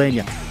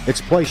Pennsylvania.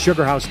 It's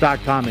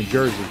PlaySugarHouse.com in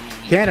Jersey.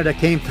 Canada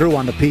came through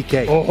on the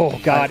PK. Oh,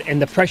 God,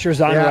 and the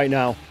pressure's on right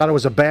now. Thought it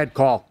was a bad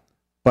call.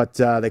 But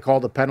they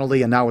called a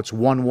penalty, and now it's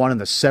 1-1 in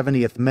the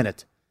 70th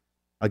minute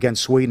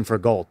against Sweden for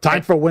goal.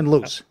 Time for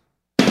win-lose.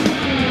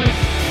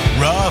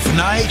 Rough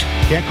night?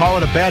 Can't call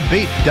it a bad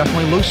beat.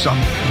 Definitely lose some.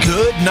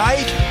 Good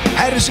night?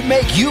 How does it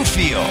make you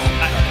feel?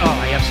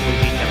 I absolutely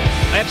hate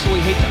them. I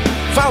absolutely hate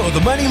them. Follow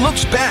the Money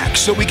Looks Back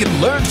so we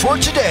can learn for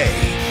today.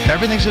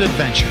 Everything's an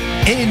adventure.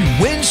 In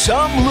Win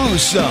Some,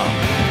 Lose Some.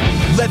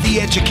 Let the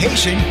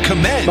education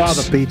commence. Saw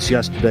the beats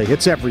yesterday.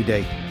 It's every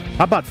day.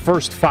 How about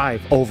first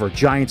 5 over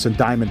Giants and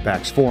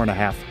Diamondbacks,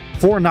 4.5.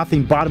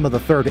 4-0, bottom of the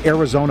third.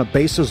 Arizona,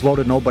 bases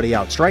loaded, nobody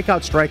out.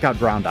 Strikeout,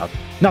 ground out.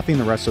 Nothing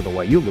the rest of the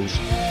way. You lose.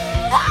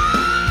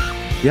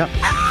 Yep.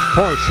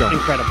 Horror show.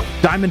 Incredible.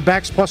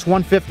 Diamondbacks plus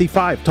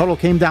 155. Total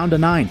came down to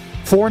 9.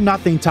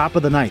 4-0, top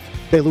of the ninth.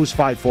 They lose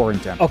 5, 4,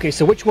 and 10. Okay,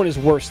 so which one is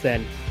worse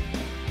then?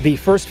 The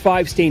first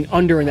 5 staying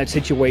under in that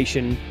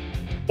situation,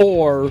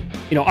 or,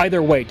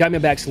 either way,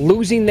 Diamondbacks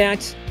losing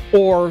that,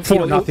 or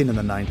 4-0 in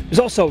the ninth. There's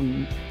also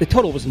the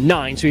total was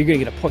 9, so you're going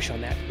to get a push on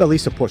that. At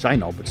least a push, I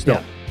know, but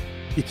still,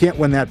 You can't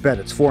win that bet.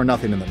 It's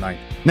 4-0 in the ninth.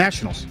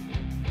 Nationals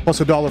plus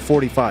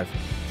 $1.45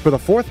 for the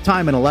 4th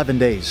time in 11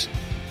 days.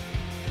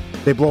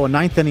 They blow a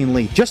 9th inning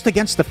lead just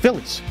against the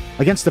Phillies.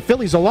 Against the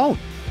Phillies alone.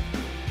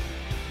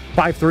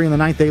 5-3 in the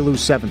ninth. They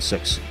lose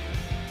 7-6.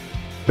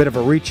 Bit of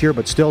a reach here,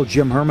 but still,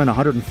 Jim Herman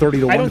 130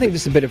 to 1. I don't think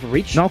this is a bit of a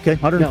reach. No, okay,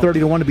 130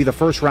 to 1 to be the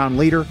first round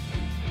leader.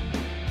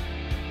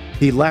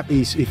 He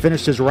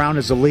finished his round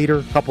as a leader.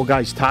 A couple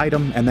guys tied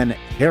him, and then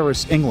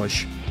Harris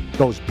English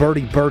goes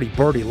birdie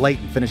late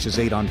and finishes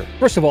 8 under.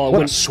 First of all,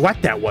 what a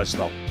sweat that was,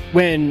 though.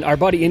 When our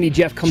buddy Indy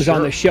Jeff comes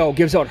on the show,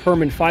 gives out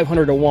Herman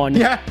 500 to 1.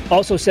 Yeah.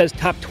 Also says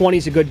top 20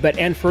 is a good bet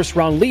and first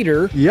round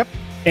leader. Yep.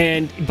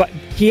 But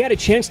he had a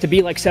chance to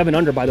be like 7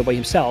 under, by the way,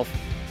 himself.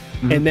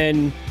 Mm-hmm. And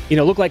then,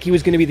 looked like he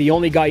was going to be the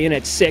only guy in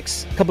at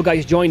 6. A couple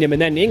guys joined him,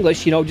 and then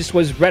English, just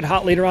was red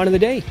hot later on in the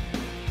day.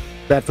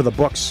 Bad for the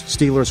Bucks.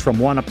 Steelers from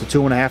 1 up to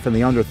 2.5, and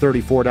the under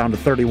 34 down to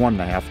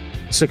 31.5.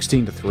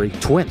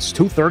 16-3. Twins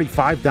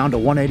 235 down to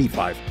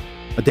 185.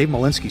 A Dave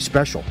Malinsky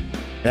special.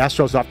 The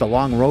Astros off the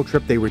long road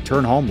trip. They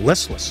return home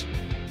listless.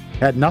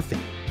 Had nothing.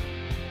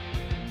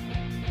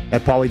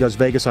 At Paulie Does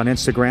Vegas on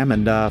Instagram,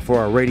 and for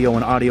our radio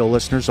and audio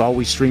listeners,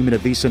 always streaming at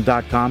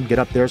VSiN.com. Get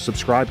up there,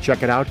 subscribe,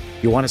 check it out.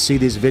 You want to see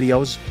these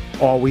videos?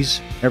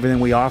 Always.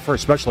 Everything we offer,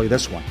 especially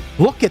this one.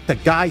 Look at the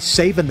guy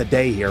saving the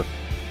day here.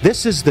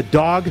 This is the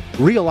dog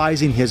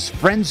realizing his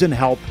friends in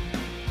help.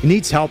 He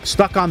needs help,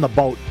 stuck on the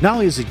boat. Not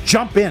only does he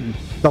jump in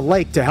the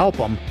lake to help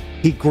him,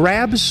 he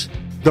grabs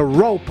the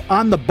rope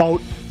on the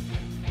boat,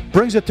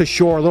 brings it to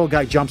shore. Little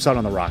guy jumps out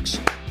on the rocks.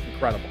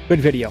 Incredible.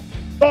 Good video.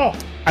 Oh,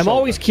 I'm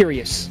always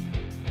curious.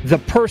 The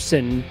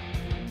person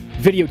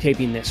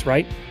videotaping this,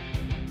 right?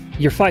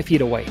 You're 5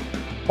 feet away.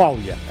 Oh,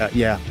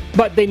 yeah.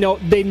 But they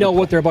know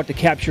what they're about to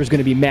capture is going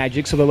to be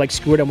magic, so they're like,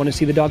 screw it, I want to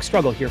see the dog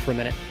struggle here for a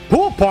minute.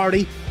 Pool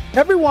party.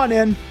 Everyone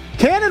in.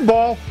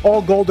 Cannonball.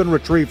 All golden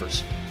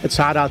retrievers. It's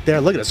hot out there.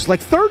 Look at this. It's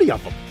like 30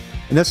 of them.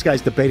 And this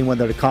guy's debating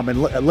whether to come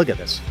in. Look at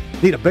this.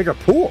 Need a bigger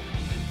pool.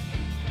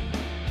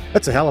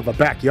 That's a hell of a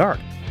backyard.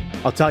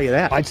 I'll tell you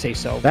that. I'd say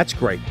so. That's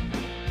great.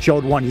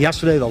 Showed one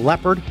yesterday, the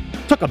leopard.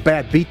 Took a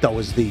bad beat, though,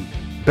 as the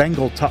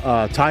Bengal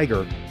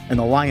tiger and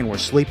the lion were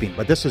sleeping.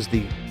 But this is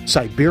the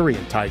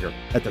Siberian tiger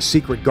at the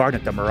Secret Garden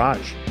at the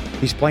Mirage.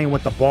 He's playing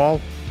with the ball,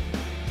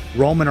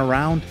 roaming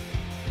around.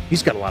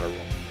 He's got a lot of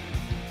room.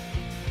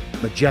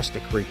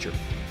 Majestic creature.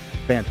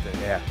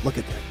 Yeah, look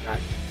at that guy.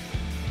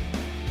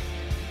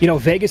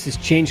 Vegas has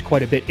changed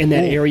quite a bit in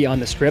that area on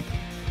the Strip.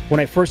 When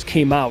I first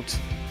came out,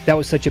 that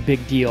was such a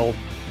big deal.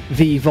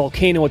 The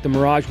volcano at the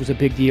Mirage was a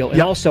big deal. And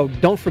also,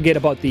 don't forget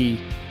about the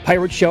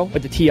Pirate Show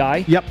at the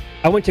TI. Yep.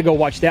 I went to go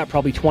watch that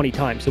probably 20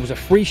 times. It was a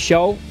free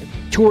show.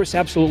 Tourists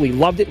absolutely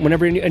loved it.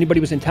 Whenever anybody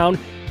was in town,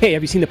 hey,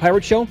 have you seen the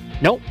Pirate Show?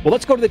 No? Well,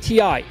 let's go to the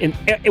TI. And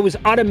it was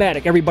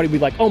automatic. Everybody would be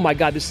like, oh my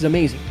God, this is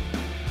amazing.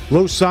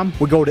 Lose some,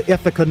 we go to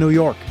Ithaca, New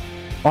York.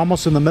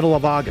 Almost in the middle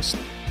of August.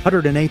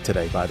 108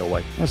 today, by the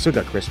way. I still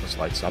got Christmas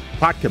lights up.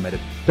 Pot committed.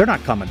 They're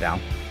not coming down.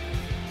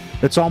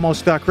 It's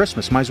almost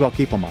Christmas. Might as well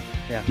keep them up.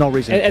 Yeah. No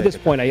reason At this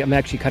point, I'm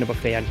actually kind of a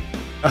fan.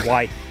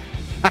 Why?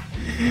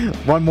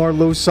 One more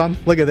lose some.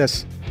 Look at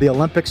this. The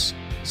Olympics.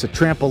 It's a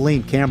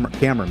trampoline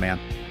cameraman.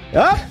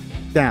 Up,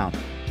 down.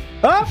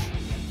 Up,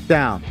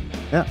 down.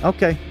 Yeah,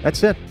 okay.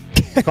 That's it.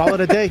 Call it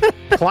a day.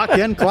 Clock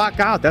in, clock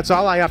out. That's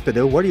all I have to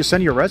do. Where do you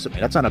send your resume?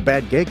 That's not a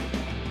bad gig.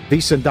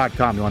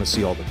 VSiN.com. You want to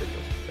see all the videos.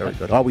 Very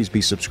good. Always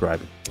be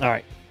subscribing. All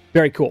right.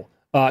 Very cool.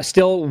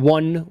 Still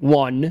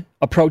 1-1,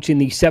 approaching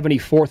the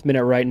 74th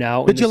minute right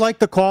now. Did you like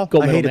the call?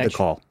 I hated the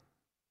call.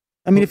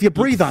 I mean, if you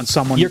breathe on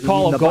someone... Your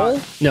call a goal?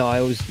 No, I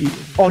was...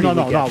 Oh, no.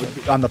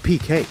 On the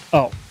PK.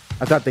 Oh.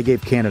 I thought they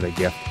gave Canada a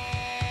gift.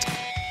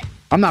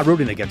 I'm not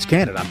rooting against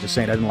Canada. I'm just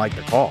saying I didn't like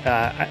the call.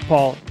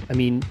 Paul, I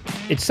mean,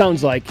 it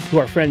sounds like to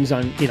our friends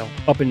on,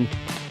 up in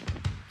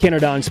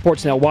Canada on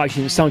Sportsnet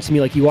Washington, it sounds to me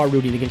like you are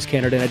rooting against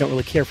Canada, and I don't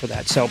really care for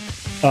that. So,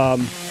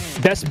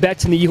 best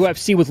bets in the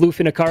UFC with Lou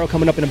Finocchiaro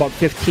coming up in about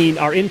 15.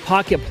 Our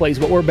in-pocket plays,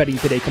 what we're betting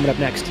today, coming up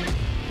next.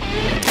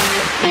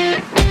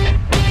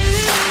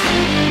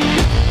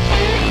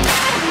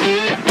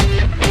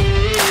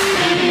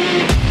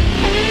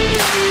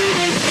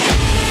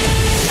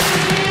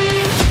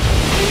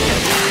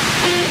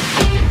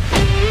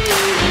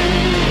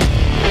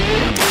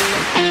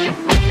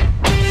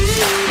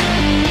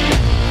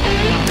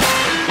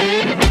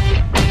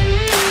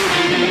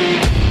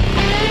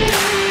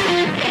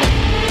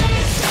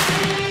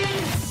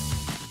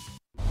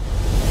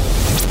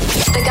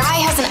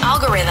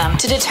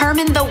 To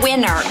determine the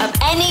winner of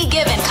any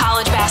given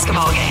college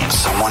basketball game.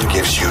 Someone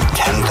gives you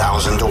 10,000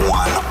 to 1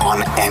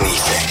 on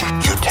anything.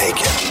 You take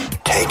it.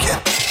 Take it.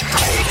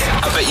 Take it.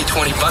 I'll bet you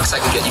 $20 I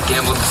can get you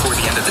gambling before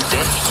the end of the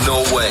day. No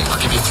way. I'll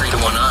give you 3 to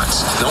 1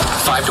 odds. Nope.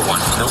 5 to 1.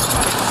 Nope.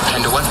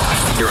 10 to 1.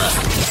 You're up.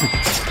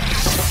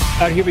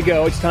 All right, here we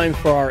go. It's time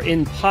for our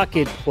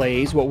in-pocket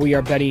plays, what we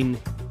are betting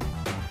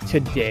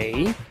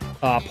today.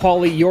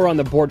 Paulie, you're on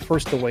the board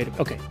first. Okay,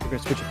 we're going to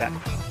switch it back.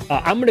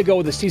 I'm going to go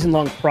with a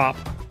season-long prop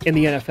in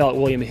the NFL at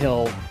William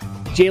Hill.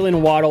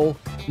 Jalen Waddle,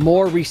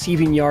 more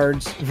receiving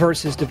yards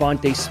versus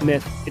Devontae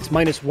Smith. It's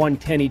minus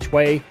 110 each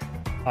way.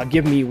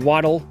 Give me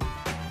Waddle.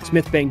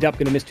 Smith banged up,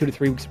 going to miss 2 to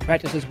 3 weeks of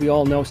practice, as we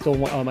all know, still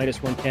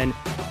minus 110.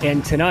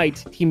 And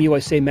tonight, Team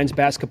USA men's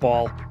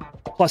basketball,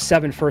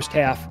 +7 first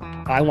half.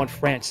 I want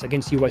France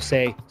against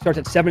USA. Starts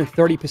at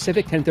 7:30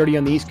 Pacific, 10:30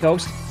 on the East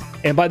Coast.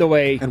 And by the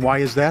way... And why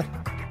is that?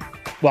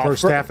 Well,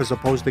 first half as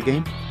opposed to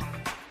game?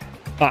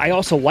 I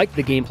also like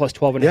the game plus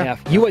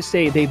 12.5.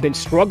 USA, they've been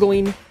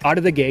struggling out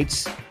of the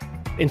gates.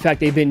 In fact,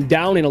 they've been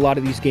down in a lot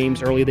of these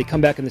games early. They come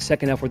back in the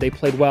second half where they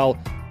played well.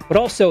 But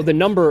also the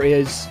number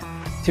is,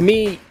 to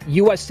me,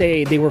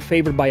 USA, they were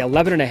favored by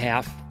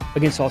 11.5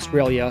 against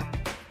Australia.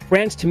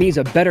 France, to me, is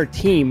a better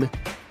team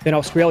than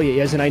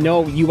Australia is. And I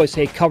know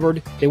USA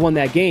covered. They won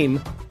that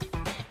game.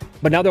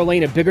 But now they're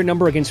laying a bigger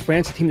number against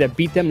France, a team that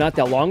beat them not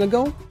that long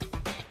ago.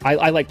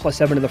 I like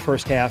 +7 in the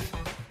first half.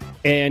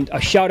 And a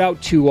shout-out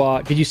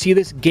to, did you see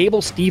this?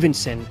 Gable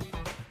Stevenson,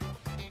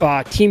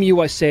 Team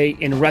USA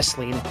in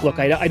wrestling. Look,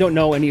 I don't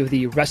know any of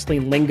the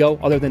wrestling lingo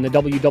other than the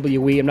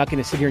WWE. I'm not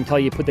going to sit here and tell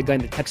you put the guy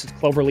in the Texas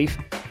Cloverleaf,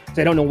 because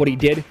I don't know what he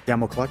did.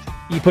 Camel clutch?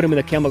 You put him in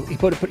the camel...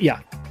 Yeah.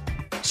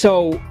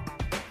 So,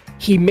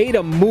 he made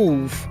a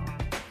move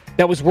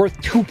that was worth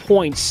 2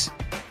 points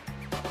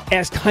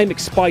as time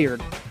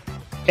expired,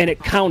 and it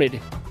counted,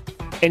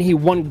 and he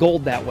won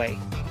gold that way.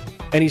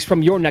 And he's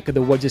from your neck of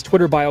the woods. His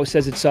Twitter bio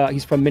says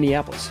he's from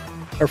Minneapolis.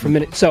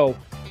 So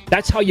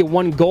that's how you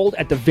won gold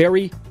at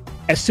the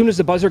as soon as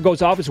the buzzer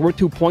goes off, it's worth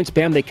 2 points,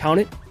 bam, they count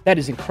it. That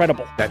is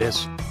incredible. That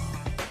is.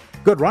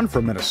 Good run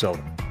for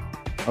Minnesota.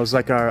 I was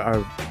like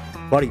our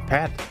buddy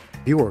Pat,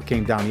 viewer,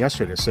 came down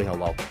yesterday to say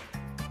hello.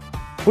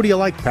 Who do you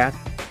like, Pat?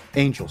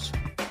 Angels.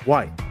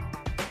 Why?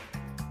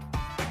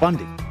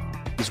 Bundy.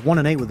 He's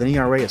 1-8 with an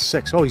ERA of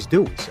 6. Oh, he's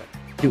due, he said.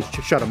 Dude,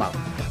 shut him out.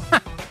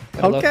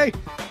 Okay,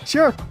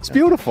 sure. It's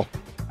beautiful.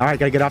 All right,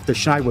 got to get off the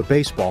schneid with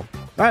baseball.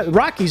 All right,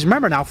 Rockies,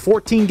 remember now,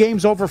 14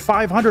 games over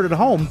 500 at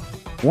home.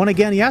 Won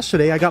again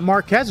yesterday. I got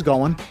Marquez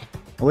going.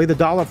 I laid the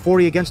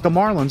 $1.40 against the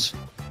Marlins.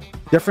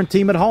 Different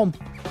team at home,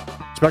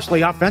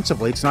 especially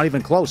offensively. It's not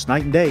even close,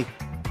 night and day.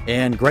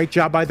 And great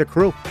job by the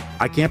crew.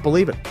 I can't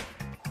believe it.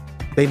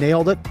 They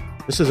nailed it.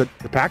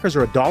 The Packers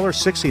are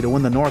 $1.60 to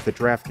win the North at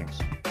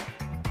DraftKings.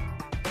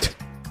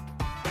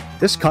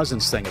 This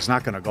Cousins thing is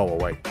not going to go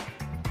away.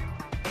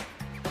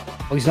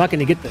 Well, he's not going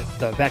to get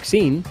the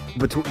vaccine.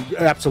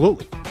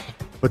 Absolutely.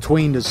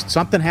 Does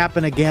something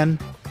happen again?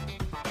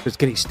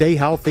 Can he stay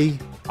healthy?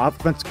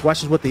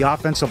 Questions with the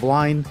offensive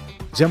line.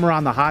 Zimmer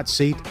on the hot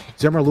seat.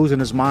 Zimmer losing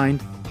his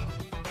mind.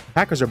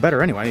 Packers are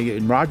better anyway.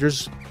 And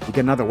Rodgers, you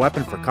get another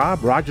weapon for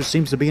Cobb. Rodgers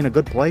seems to be in a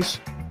good place.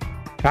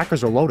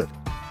 Packers are loaded.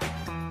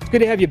 Good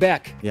to have you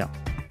back. Yeah.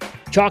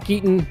 Chalk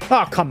eating.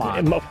 Oh, come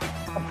on.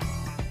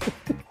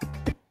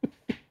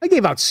 I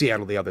gave out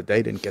Seattle the other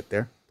day. Didn't get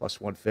there. Plus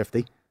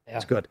 150. Yeah.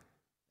 It's good.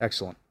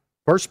 Excellent.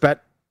 First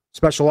bet.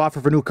 Special offer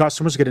for new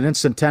customers. Get an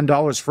instant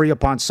 $10 free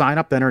upon sign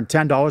up. Then earn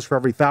 $10 for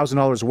every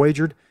 $1,000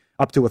 wagered.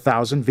 Up to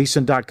 $1,000.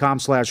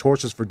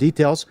 VSiN.com/horses for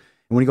details.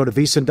 And when you go to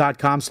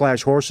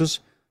VSiN.com/horses,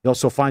 you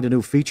also find a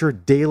new feature,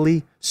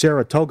 Daily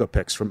Saratoga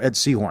Picks from Ed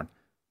Seahorn.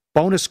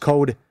 Bonus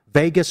code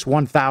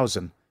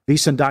Vegas1000.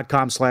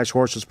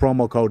 VSiN.com/horses,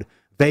 promo code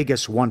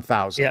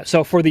Vegas1000. Yeah,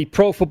 so for the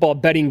pro football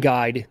betting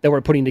guide that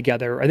we're putting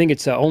together, I think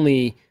it's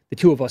only the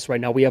two of us right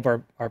now. We have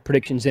our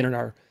predictions in and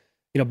our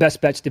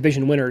best bets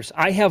division winners.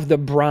 I have the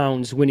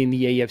Browns winning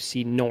the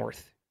AFC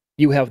North.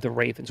 You have the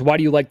Ravens. Why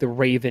do you like the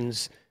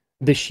Ravens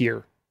this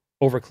year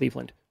over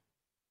Cleveland?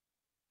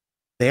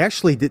 They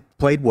actually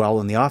played well,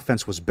 and the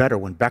offense was better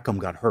when Beckham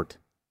got hurt.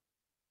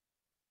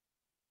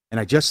 And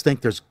I just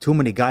think there's too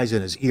many guys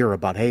in his ear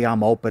about, hey,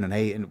 I'm open, and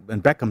hey,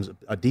 and Beckham's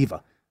a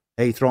diva.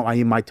 Hey, I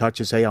need my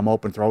touches. Hey, I'm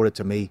open. Throw it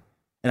to me.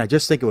 And I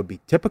just think it would be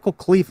typical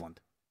Cleveland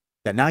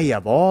that now you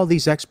have all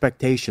these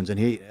expectations, and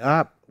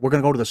we're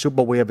going to go to the Super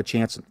Bowl. We have a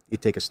chance. And you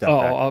take a step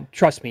back.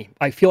 Trust me.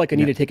 I feel like I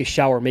need to take a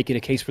shower making a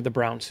case for the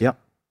Browns. Yep.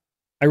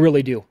 I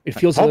really do. It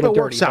feels a little dirty.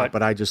 It works out,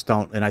 but I just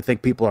don't. And I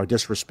think people are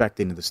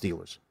disrespecting the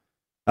Steelers.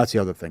 That's the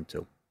other thing,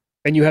 too.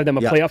 And you have them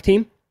a playoff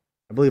team?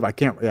 I believe I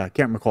can't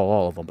recall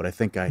all of them, but I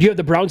think I. Do you have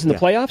the Browns in the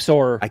playoffs,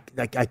 or I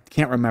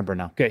can't remember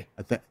now. Okay.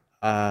 I think.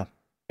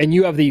 And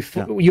you have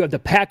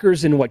the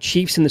Packers and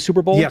Chiefs in the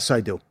Super Bowl? Yes,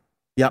 I do.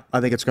 Yep, I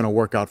think it's going to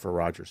work out for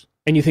Rodgers.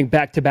 And you think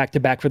back to back to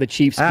back for the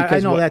Chiefs? I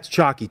know that's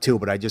chalky too,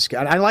 but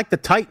I like the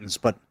Titans,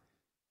 but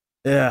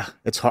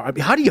it's hard. I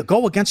mean, how do you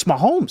go against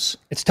Mahomes?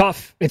 It's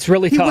tough. It's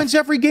really tough. He wins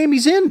every game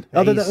he's in.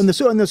 Other than in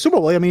the Super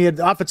Bowl, I mean,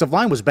 the offensive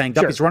line was banged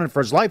up. He's running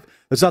for his life.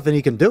 There's nothing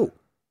he can do,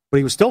 but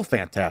he was still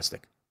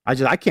fantastic.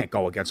 I can't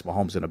go against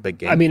Mahomes in a big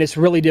game. I mean, it's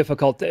really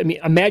difficult. I mean,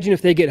 imagine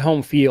if they get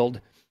home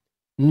field.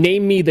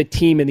 Name me the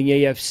team in the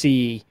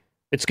AFC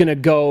that's going to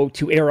go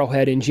to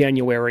Arrowhead in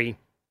January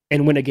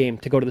and win a game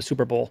to go to the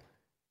Super Bowl.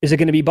 Is it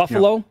going to be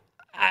Buffalo? No.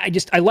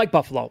 I like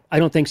Buffalo. I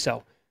don't think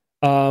so.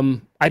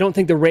 I don't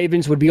think the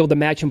Ravens would be able to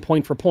match him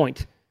point for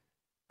point.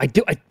 I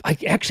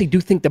actually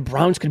do think the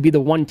Browns could be the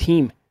one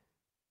team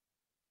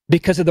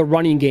because of the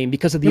running game,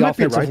 because of the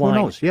offensive line.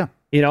 Who knows? Yeah.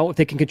 If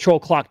they can control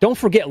clock. Don't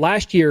forget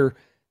last year,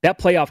 that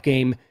playoff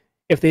game,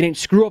 if they didn't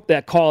screw up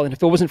that call, and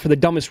if it wasn't for the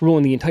dumbest rule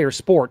in the entire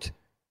sport,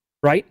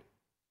 right?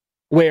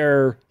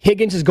 Where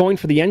Higgins is going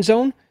for the end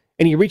zone,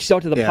 and he reaches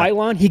out to the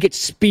pylon, he gets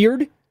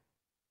speared,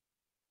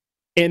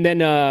 and then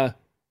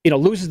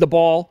loses the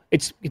ball.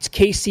 It's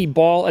KC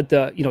ball at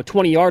the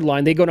 20-yard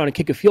line. They go down and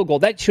kick a field goal.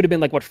 That should have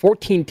been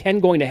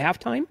 14-10 going to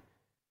halftime.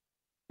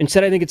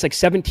 Instead, I think it's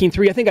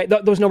 17-3. I think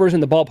those numbers in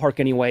the ballpark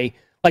anyway.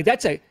 And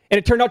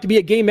it turned out to be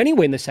a game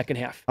anyway in the second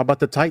half. How about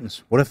the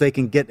Titans? What if they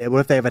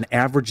have an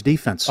average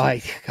defense?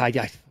 I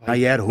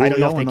don't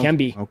know if they can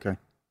be. Okay.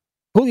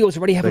 Julio's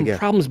already having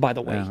problems, by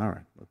the way. Yeah, all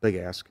right. Big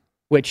ask.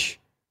 Which,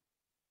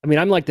 I mean,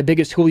 I'm like the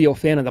biggest Julio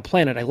fan on the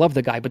planet. I love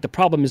the guy, but the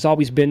problem has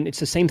always been it's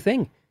the same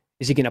thing.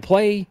 Is he going to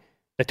play?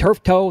 The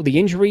turf toe, the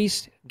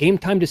injuries, game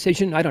time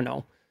decision? I don't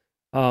know.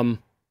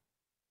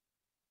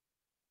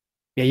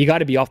 You got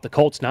to be off the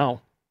Colts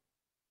now.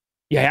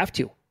 You have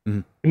to.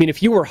 Mm-hmm. I mean,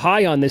 if you were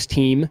high on this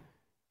team,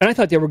 and I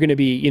thought they were going to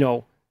be,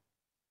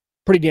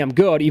 pretty damn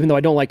good, even though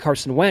I don't like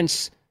Carson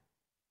Wentz,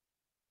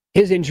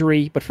 his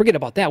injury, but forget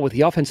about that. With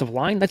the offensive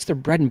line, that's their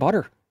bread and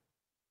butter.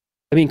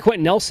 I mean,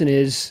 Quentin Nelson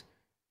is,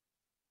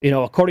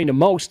 according to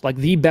most,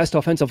 the best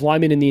offensive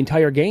lineman in the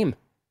entire game.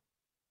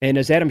 And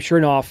as Adam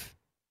Chernoff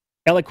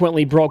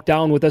eloquently broke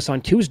down with us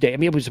on Tuesday, I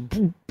mean, it was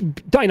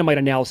dynamite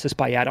analysis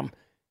by Adam.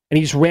 And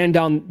he just ran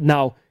down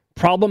now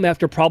problem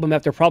after problem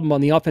after problem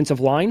on the offensive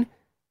line.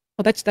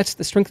 Well, that's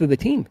the strength of the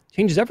team.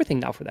 Changes everything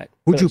now for that.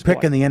 Who'd you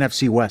pick in the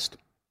NFC West?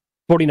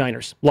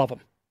 49ers. Love them.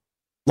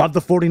 Love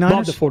the 49ers?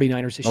 Love the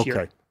 49ers this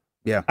year. Okay.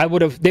 Yeah.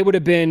 They would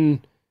have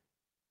been,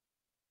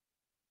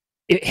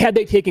 had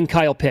they taken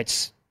Kyle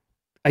Pitts,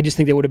 I just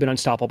think they would have been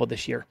unstoppable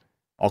this year.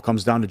 All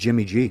comes down to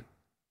Jimmy G.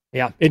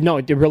 Yeah. It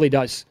really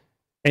does.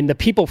 And the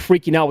people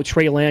freaking out with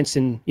Trey Lance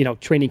and,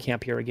 training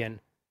camp here again.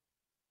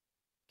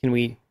 Can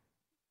we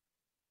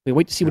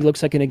wait to see what it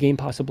looks like in a game,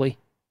 possibly?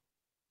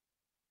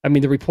 I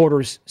mean, the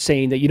reporters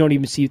saying that you don't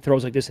even see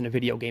throws like this in a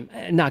video game.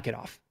 Knock it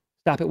off.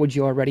 Stop it, would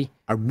you already?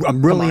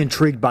 I'm really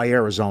intrigued by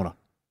Arizona.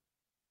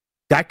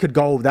 That could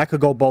go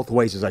both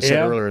ways, as I said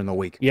earlier in the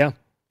week. Yeah.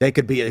 It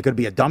could be a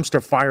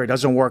dumpster fire. It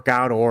doesn't work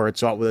out, or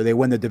they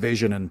win the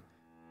division and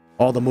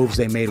all the moves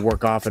they made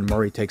work off, and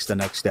Murray takes the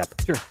next step.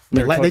 Sure.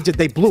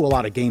 They blew a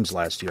lot of games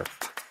last year,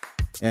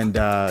 and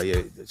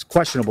it's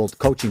questionable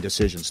coaching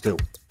decisions too.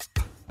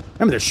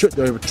 I mean,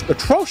 they're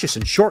atrocious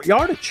in short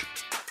yardage.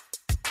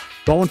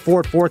 Going for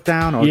it, fourth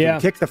down, or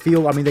kick the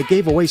field. I mean, they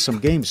gave away some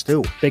games,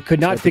 too. They could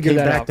not figure that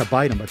out. They came back to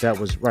bite them, but that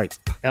was right.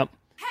 Yep.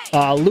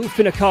 Lou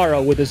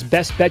Finocchiaro with his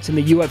best bets in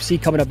the UFC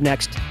coming up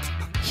next.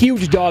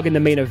 Huge dog in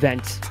the main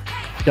event.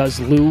 Does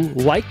Lou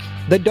like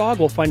the dog?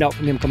 We'll find out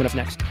from him coming up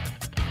next.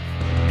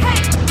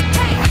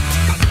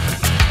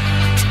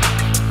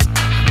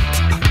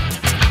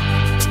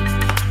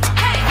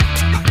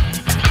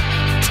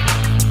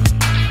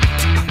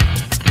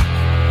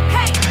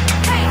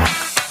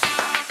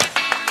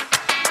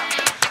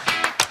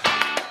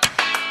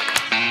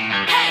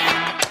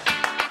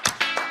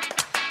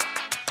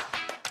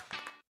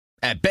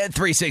 At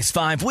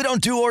Bet365, we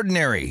don't do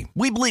ordinary.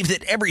 We believe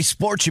that every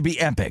sport should be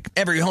epic.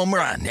 Every home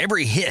run,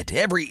 every hit,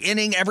 every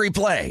inning, every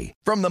play.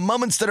 From the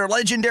moments that are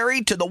legendary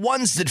to the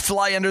ones that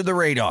fly under the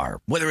radar.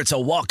 Whether it's a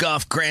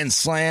walk-off grand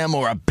slam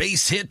or a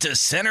base hit to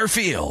center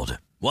field.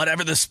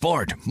 Whatever the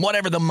sport,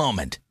 whatever the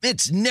moment.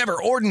 It's never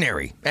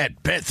ordinary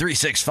at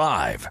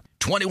Bet365.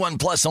 21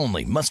 plus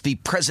only. Must be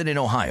present in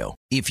Ohio.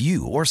 If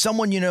you or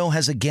someone you know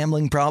has a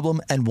gambling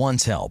problem and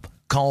wants help,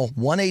 call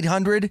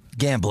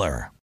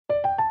 1-800-GAMBLER.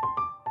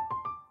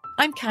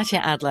 I'm Katya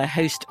Adler,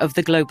 host of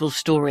The Global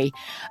Story.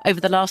 Over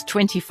the last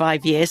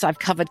 25 years, I've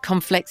covered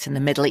conflicts in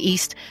the Middle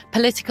East,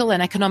 political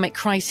and economic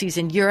crises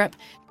in Europe,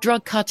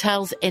 drug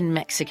cartels in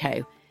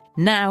Mexico.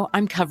 Now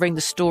I'm covering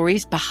the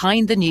stories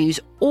behind the news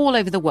all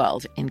over the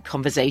world in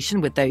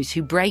conversation with those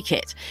who break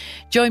it.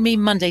 Join me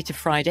Monday to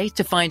Friday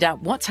to find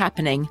out what's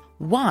happening,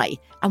 why,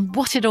 and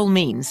what it all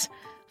means.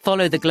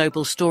 Follow The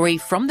Global Story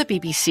from the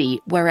BBC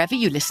wherever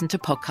you listen to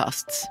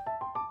podcasts.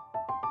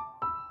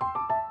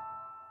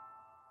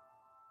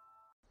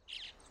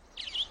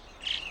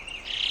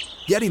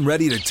 Getting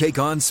ready to take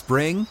on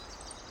spring?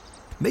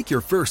 Make your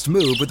first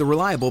move with the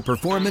reliable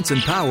performance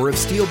and power of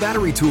Steel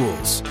battery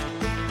tools.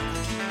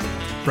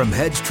 From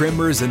hedge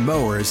trimmers and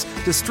mowers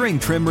to string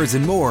trimmers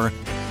and more,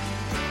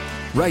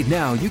 right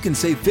now you can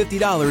save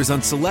 $50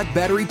 on select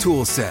battery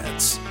tool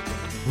sets.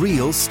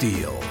 Real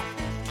Steel.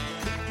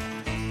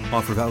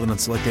 Offer valid on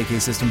select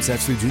AK system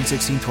sets through June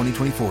 16,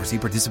 2024. See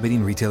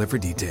participating retailer for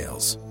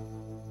details.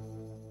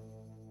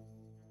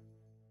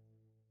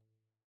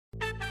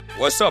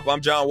 What's up? I'm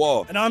John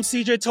Wall. And I'm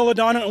CJ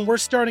Toledano, and we're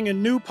starting a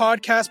new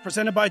podcast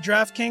presented by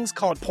DraftKings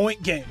called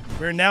Point Game.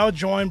 We're now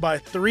joined by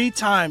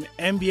three-time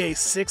NBA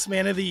Sixth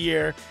Man of the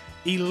Year,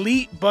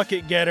 elite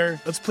bucket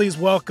getter. Let's please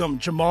welcome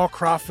Jamal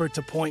Crawford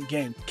to Point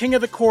Game. King of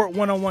the Court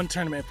one-on-one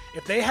tournament.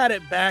 If they had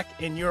it back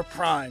in your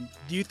prime,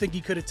 do you think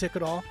you could have took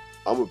it all?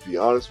 I'm going to be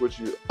honest with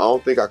you. I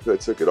don't think I could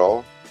have took it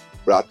all,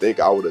 but I think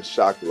I would have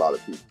shocked a lot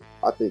of people.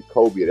 I think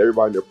Kobe and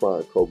everybody in their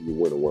prime, Kobe would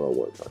win a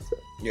one-on-one contest.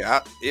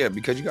 Yeah,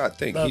 because you got to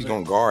think he's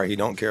going to guard. He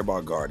don't care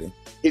about guarding.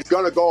 He's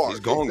going to guard.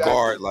 He's going to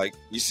guard. Like,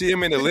 you see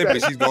him in the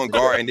Olympics, he's going to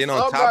guard. And then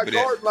on top of that. I'm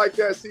not guarding like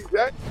that,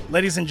 CJ.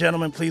 Ladies and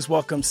gentlemen, please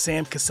welcome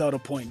Sam Cassell to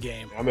Point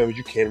Game. I remember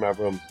you came out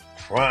from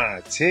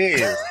crying,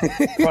 tears,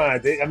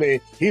 crying. I mean,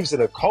 he was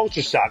in a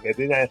culture shock. And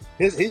then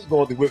he's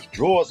going through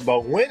withdrawals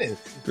about winning.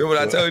 Remember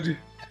what I told you?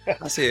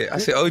 I said,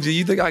 OG,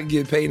 you think I can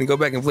get paid and go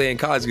back and play in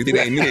college? You think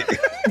I ain't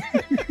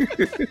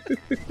it?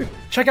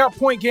 Check out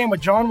Point Game with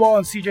John Wall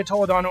and CJ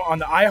Toledano on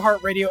the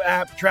iHeartRadio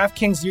app,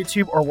 DraftKings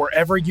YouTube, or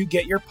wherever you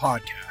get your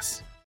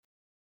podcasts.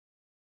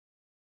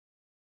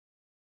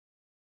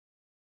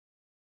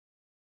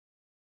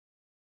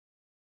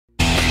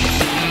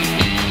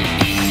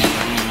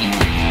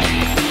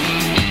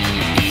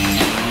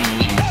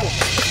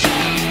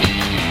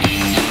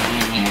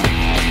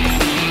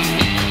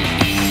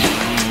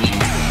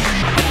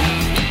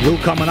 Lou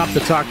coming up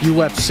to talk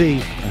UFC.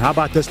 And how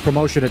about this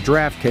promotion at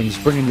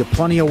DraftKings, bringing you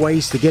plenty of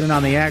ways to get in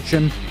on the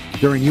action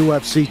during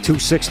UFC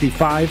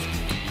 265.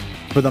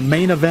 For the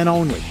main event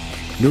only,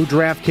 new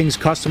DraftKings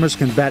customers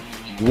can bet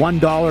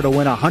 $1 to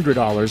win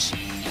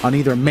 $100 on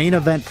either main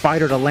event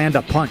fighter to land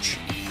a punch.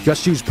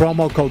 Just use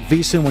promo code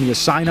VEASAN when you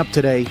sign up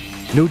today.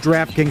 New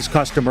DraftKings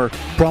customer,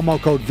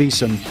 promo code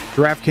VEASAN.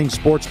 DraftKings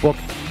Sportsbook,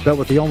 bet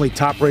with the only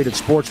top-rated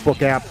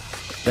sportsbook app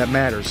that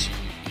matters.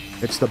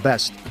 It's the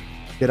best.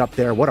 Get up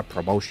there. What a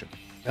promotion.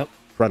 Yep.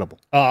 Incredible.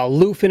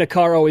 Lou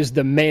Finicaro is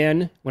the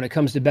man when it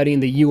comes to betting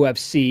the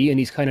UFC, and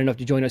he's kind enough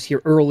to join us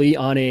here early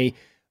on a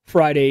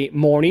Friday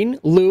morning.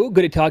 Lou,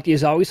 good to talk to you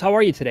as always. How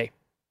are you today?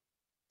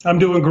 I'm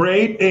doing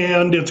great,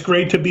 and it's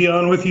great to be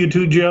on with you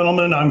two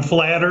gentlemen. I'm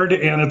flattered,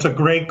 and it's a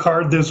great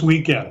card this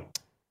weekend.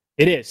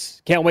 It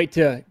is. Can't wait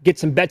to get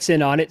some bets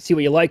in on it, see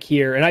what you like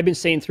here. And I've been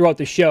saying throughout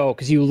the show,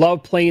 because you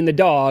love playing the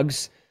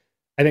dogs,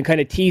 I've been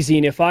kind of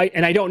teasing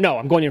and I don't know,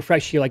 I'm going in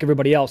fresh here like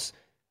everybody else.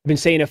 I've been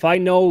saying if I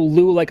know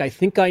Lou like I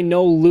think I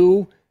know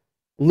Lou,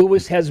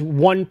 Lewis has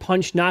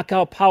one-punch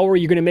knockout power,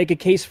 you're going to make a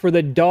case for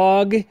the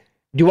dog.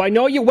 Do I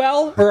know you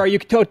well, or are you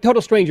a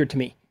total stranger to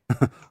me?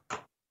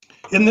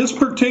 In this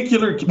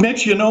particular,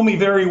 Mitch, you know me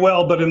very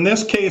well, but in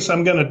this case,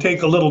 I'm going to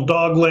take a little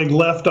dog leg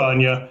left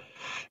on you.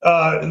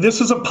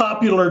 This is a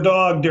popular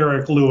dog,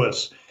 Derek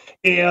Lewis.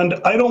 And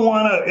I don't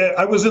want to,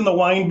 I was in the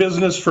wine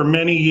business for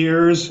many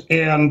years,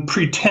 and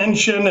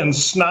pretension and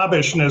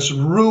snobbishness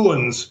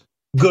ruins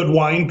good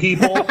wine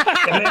people, and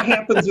that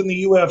happens in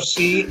the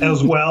UFC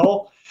as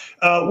well.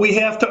 We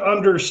have to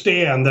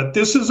understand that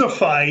this is a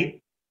fight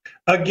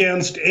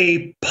against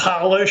a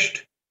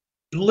polished,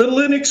 little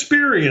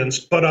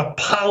inexperienced, but a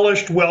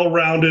polished,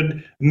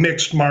 well-rounded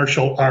mixed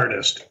martial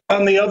artist.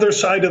 On the other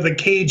side of the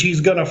cage, he's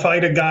going to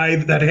fight a guy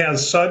that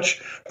has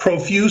such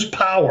profuse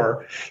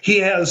power. He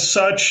has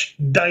such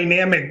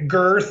dynamic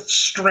girth,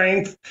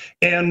 strength,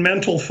 and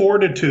mental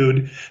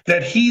fortitude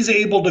that he's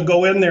able to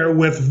go in there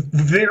with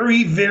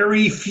very,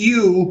 very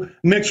few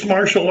mixed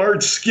martial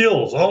arts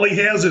skills. All he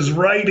has is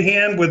right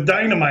hand with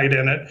dynamite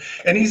in it,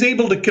 and he's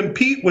able to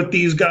compete with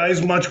these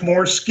guys much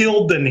more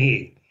skilled than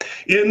he.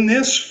 In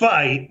this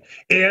fight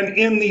and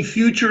in the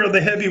future of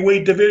the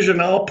heavyweight division,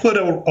 I'll put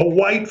a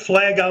white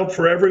flag out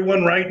for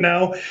everyone right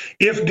now.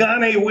 If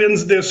Gane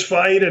wins this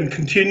fight and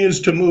continues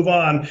to move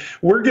on,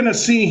 we're going to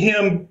see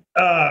him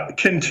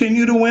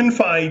continue to win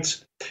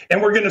fights,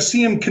 and we're going to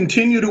see him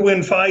continue to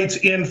win fights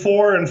in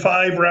 3 and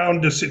 5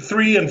 round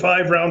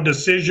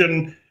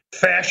decision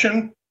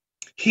fashion.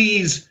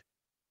 He's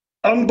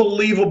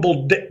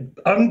unbelievably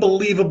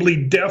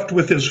deft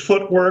with his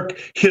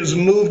footwork, his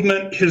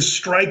movement, his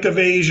strike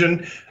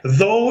evasion.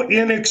 Though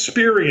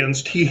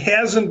inexperienced, he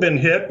hasn't been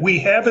hit. We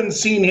haven't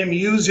seen him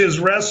use his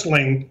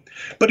wrestling,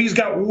 but he's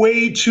got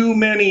way too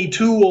many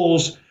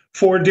tools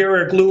for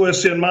Derek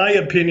Lewis, in my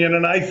opinion,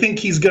 and I think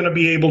he's going to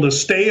be able to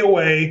stay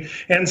away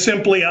and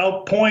simply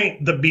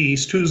outpoint the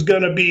Beast, who's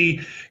going to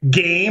be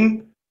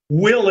game,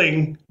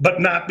 willing,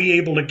 but not be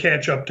able to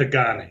catch up to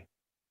Gane.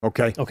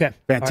 Okay.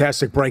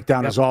 Fantastic right.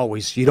 breakdown as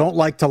always. You don't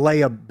like to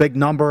lay a big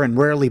number and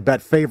rarely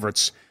bet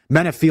favorites.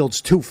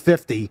 Menifield's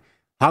 250.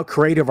 How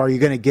creative are you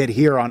going to get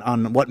here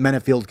on what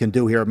Menifield can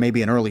do here,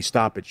 maybe an early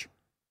stoppage?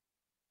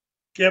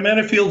 Yeah,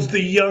 Menifield's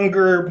the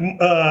younger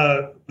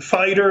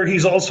fighter.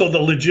 He's also the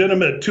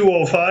legitimate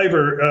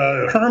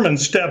 205er. Herman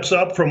steps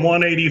up from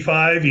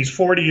 185. He's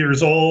 40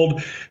 years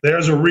old.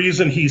 There's a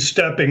reason he's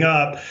stepping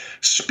up.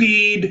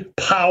 Speed,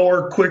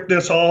 power,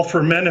 quickness, all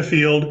for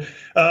Menifield.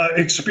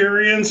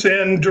 Experience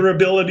and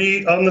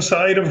durability on the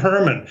side of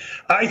Herman.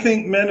 I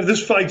think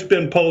this fight's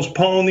been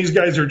postponed. These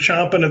guys are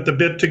chomping at the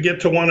bit to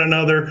get to one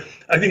another.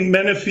 I think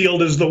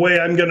Menifield is the way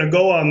I'm going to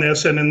go on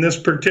this, and in this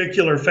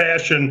particular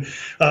fashion,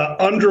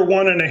 under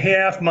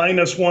 1.5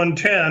 minus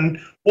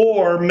 110,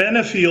 or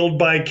Menifield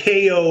by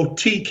KO,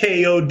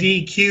 TKO,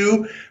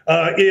 DQ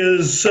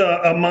is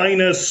a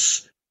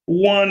minus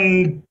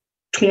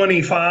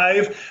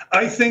 125.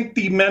 I think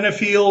the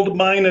Menifield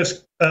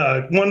minus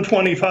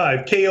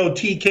 125, KO,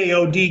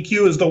 TKO,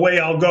 DQ is the way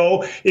I'll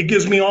go. It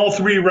gives me all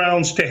 3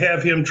 rounds to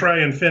have him try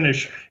and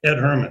finish Ed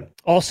Herman.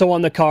 Also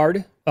on the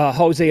card,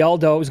 Jose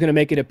Aldo is going to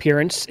make an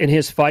appearance in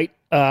his fight.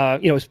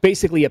 It's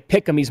basically a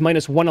pick 'em. He's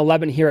minus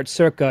 111 here at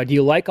Circa. Do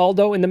you like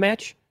Aldo in the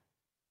match?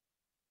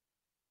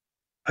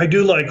 I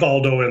do like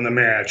Aldo in the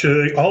match.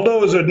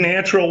 Aldo is a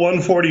natural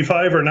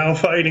 145er, now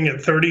fighting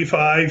at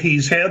 35.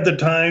 He's had the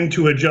time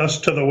to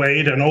adjust to the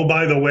weight. And oh,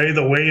 by the way,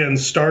 the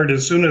weigh-ins start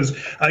as soon as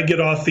I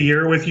get off the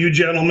air with you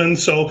gentlemen.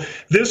 So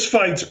this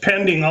fight's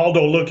pending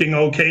Aldo looking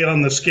okay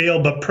on the scale,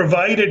 but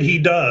provided he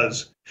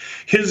does,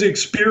 his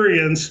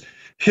experience,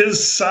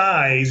 his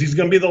size, he's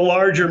going to be the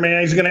larger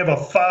man. He's going to have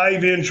a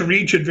 5-inch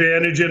reach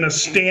advantage in a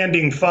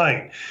standing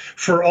fight.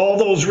 For all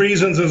those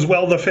reasons, as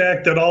well, the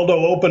fact that Aldo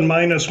opened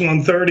minus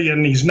 130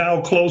 and he's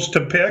now close to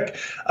pick,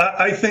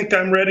 I think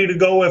I'm ready to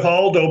go with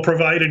Aldo,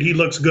 provided he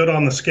looks good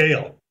on the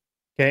scale.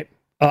 Okay.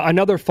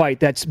 Another fight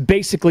that's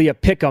basically a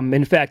pick-em.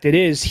 In fact, it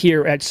is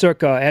here at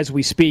Circa as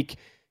we speak.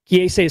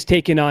 Chiesa is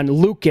taking on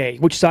Luque.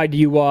 Which side do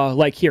you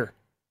like here?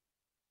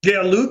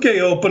 Yeah,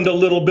 Luque opened a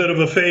little bit of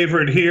a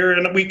favorite here,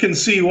 and we can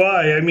see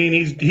why. I mean,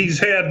 he's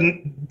had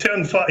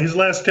his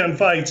last 10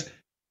 fights.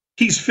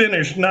 He's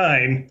finished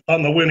 9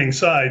 on the winning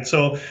side.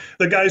 So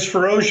the guy's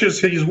ferocious.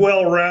 He's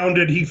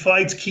well-rounded. He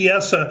fights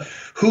Chiesa,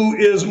 who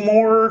is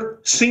more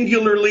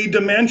singularly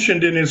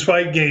dimensioned in his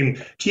fight game.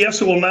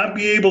 Chiesa will not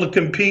be able to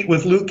compete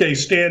with Luque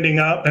standing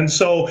up. And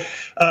so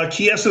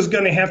Chiesa's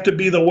going to have to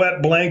be the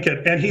wet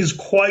blanket, and he's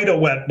quite a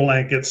wet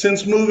blanket.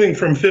 Since moving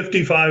from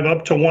 55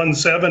 up to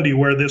 170,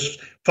 where this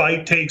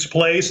fight takes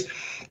place,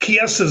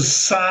 Chiesa's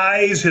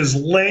size, his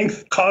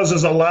length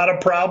causes a lot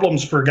of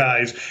problems for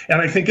guys.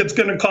 And I think it's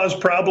going to cause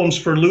problems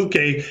for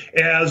Luque,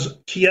 as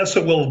Chiesa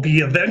will be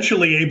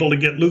eventually able to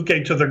get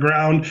Luque to the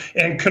ground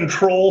and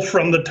control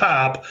from the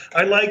top.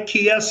 I like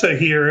Chiesa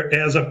here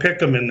as a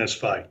pick-em in this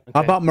fight. Okay.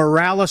 How about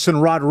Morales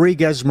and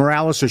Rodriguez?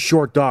 Morales a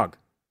short dog.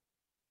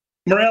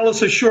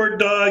 Morales a short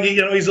dog.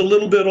 He's a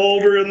little bit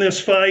older in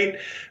this fight.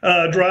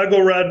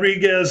 Drago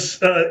Rodriguez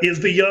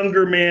is the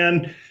younger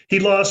man. He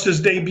lost his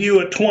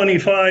debut at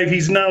 25.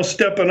 He's now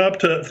stepping up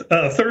to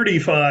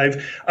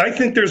 35. I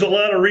think there's a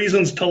lot of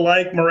reasons to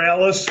like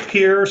Morales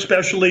here,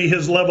 especially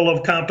his level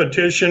of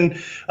competition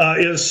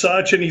is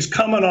such, and he's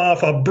coming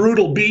off a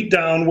brutal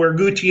beatdown where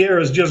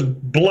Gutierrez just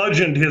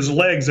bludgeoned his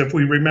legs, if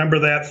we remember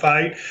that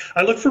fight.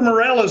 I look for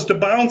Morales to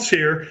bounce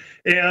here,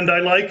 and I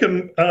like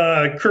him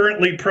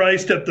currently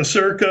priced at the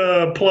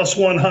Circa plus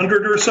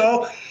 100 or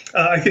so.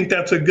 I think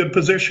that's a good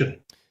position.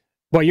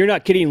 Well, you're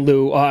not kidding,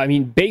 Lou. I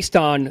mean, based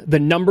on the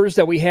numbers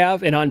that we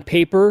have and on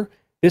paper,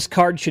 this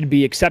card should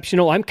be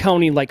exceptional. I'm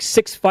counting like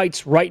 6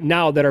 fights right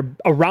now that are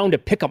around a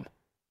pick'em.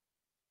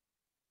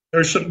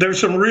 There's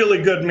some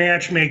really good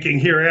matchmaking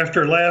here.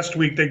 After last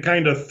week, they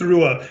kind of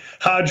threw a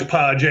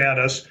hodgepodge at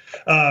us.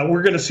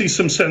 We're going to see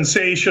some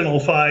sensational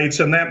fights,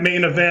 and that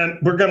main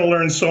event, we're going to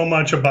learn so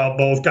much about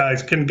both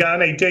guys. Can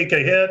Gane take a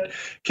hit?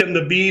 Can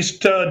the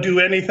Beast do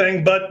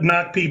anything but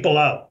knock people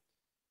out?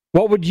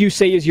 What would you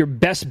say is your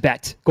best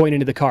bet going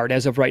into the card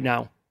as of right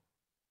now?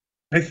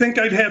 I think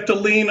I'd have to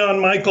lean on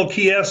Michael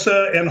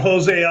Chiesa and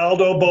Jose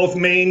Aldo, both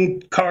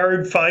main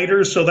card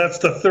fighters. So that's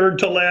the third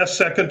to last,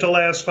 second to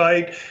last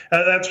fight.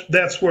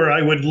 That's where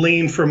I would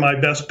lean for my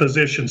best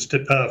positions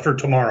for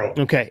tomorrow.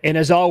 Okay. And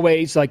as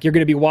always, like, you're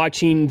going to be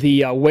watching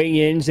the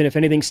weigh-ins, and if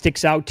anything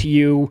sticks out to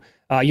you,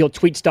 you'll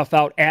tweet stuff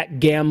out at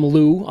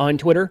GamLou on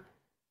Twitter.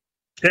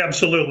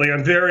 Absolutely.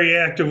 I'm very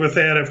active with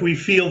that. If we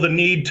feel the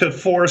need to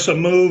force a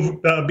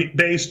move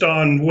based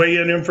on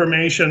weigh-in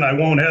information, I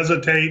won't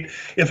hesitate.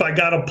 If I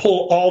got to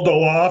pull Aldo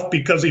off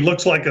because he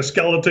looks like a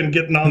skeleton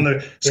getting on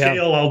the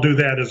scale, I'll do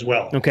that as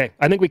well. Okay.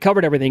 I think we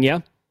covered everything, yeah?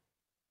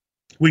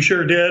 We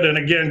sure did. And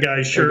again,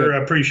 guys, sure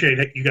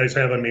appreciate you guys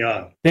having me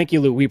on. Thank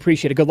you, Lou. We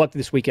appreciate it. Good luck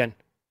this weekend.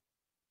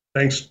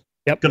 Thanks.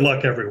 Yep. Good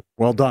luck, everyone.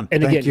 Well done.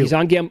 And Thank again, you. he's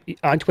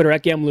on Twitter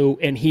at GamLou,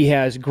 and he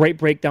has great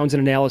breakdowns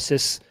and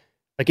analysis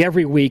like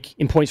every week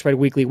in Point Spread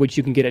Weekly, which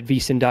you can get at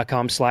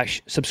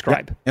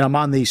vsin.com/subscribe. Yeah. And I'm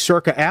on the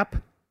Circa app.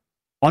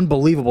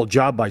 Unbelievable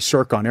job by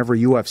Circa on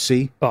every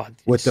UFC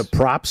with the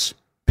props.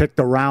 Pick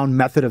the round,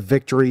 method of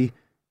victory,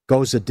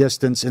 goes the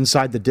distance,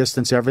 inside the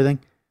distance, everything.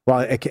 Well,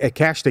 it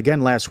cashed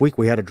again last week.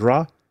 We had a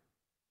draw.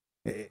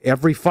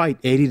 Every fight,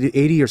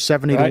 80 or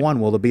 70 to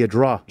 1. Will there be a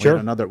draw?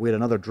 Sure. We had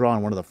another draw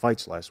in one of the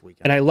fights last week.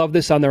 And I love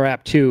this on their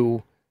app,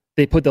 too.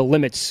 They put the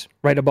limits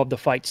right above the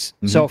fights.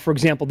 Mm-hmm. So, for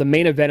example, the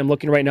main event, I'm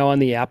looking right now on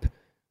the app,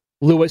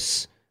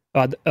 Lewis,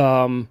 that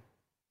they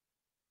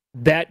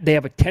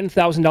have a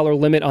 $10,000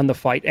 limit on the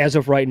fight as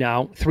of right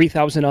now,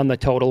 $3,000 on the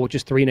total, which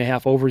is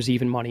 3.5 overs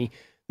even money.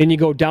 Then you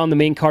go down the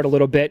main card a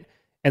little bit,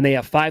 and they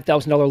have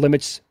 $5,000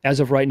 limits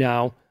as of right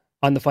now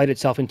on the fight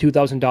itself, and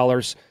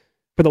 $2,000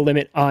 for the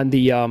limit on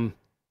the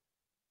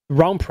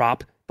round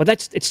prop. But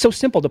it's so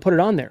simple to put it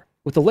on there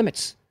with the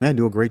limits. Man,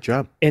 do a great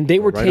job. And they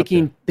were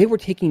taking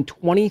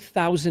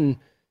 20,000.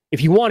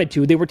 If you wanted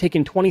to, they were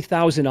taking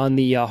 20,000 on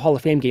the Hall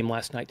of Fame game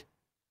last night.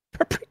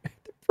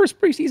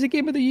 First preseason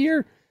game of the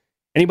year.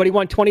 Anybody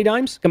want 20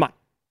 dimes? Come on,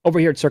 over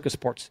here at Circa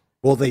Sports.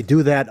 Will they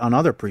do that on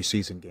other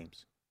preseason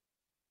games?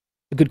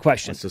 A good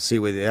question. Let's see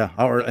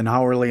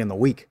how early in the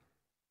week.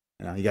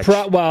 You know, you got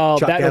Chuck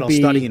that'll be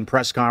studying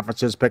press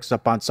conferences, picks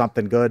up on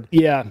something good.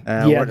 Yeah,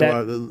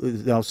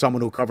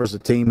 someone who covers the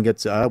team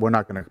gets. We're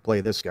not going to play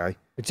this guy.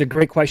 It's a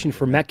great question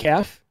for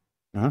Metcalf.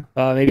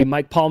 Maybe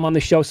Mike Palm on the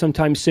show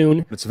sometime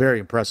soon. It's very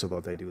impressive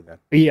that they do that.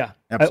 Yeah,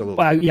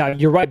 absolutely.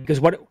 You're right, because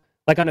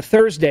like on a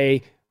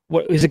Thursday,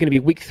 what is it going to be,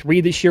 week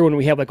 3 this year when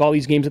we have like all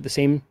these games on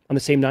the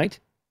same night,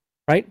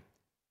 right?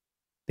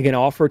 They're going to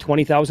offer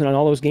 20,000 on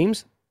all those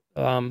games.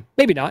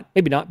 Maybe not,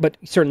 but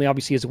certainly,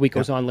 obviously, as the week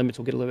goes on, limits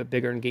will get a little bit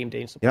bigger in game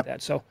day and stuff like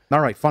that. So,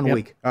 all right, fun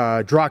week.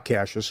 Draw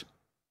caches.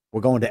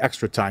 We're going to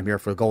extra time here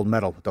for the gold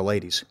medal with the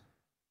ladies.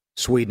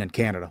 Sweden and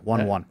Canada,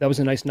 1-1. That was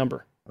a nice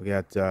number. We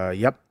got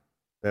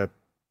there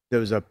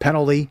was a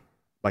penalty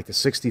like the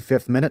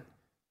 65th minute,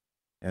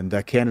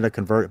 and Canada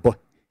converted. Boy,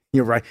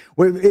 you're right.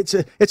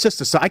 It's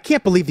just I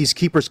can't believe these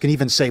keepers can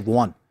even save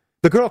one.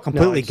 The girl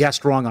completely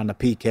guessed wrong on the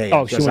PK.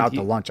 Oh, she was out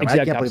to lunch. I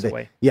can't believe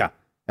way. Yeah,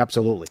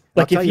 absolutely.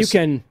 Like if you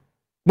can,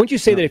 wouldn't you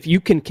say that if you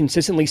can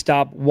consistently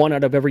stop 1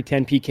 out of every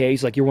 10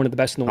 PKs, like you're one of the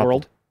best in the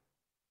world?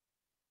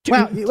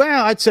 Well,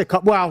 I'd say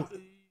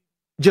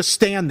just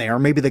stand there.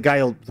 Maybe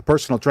the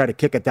person will try to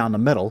kick it down the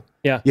middle.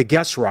 Yeah, you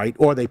guess right,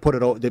 or they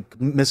they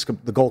miss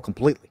the goal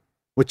completely,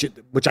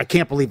 which I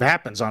can't believe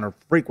happens on a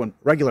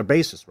regular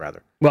basis.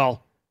 Rather,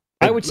 well,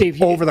 I would say if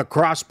you over the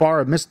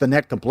crossbar and miss the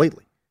net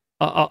completely.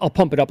 I'll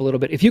pump it up a little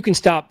bit. If you can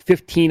stop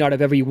 15 out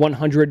of every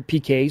 100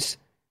 PKs,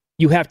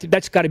 you have to.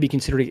 That's got to be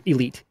considered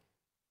elite.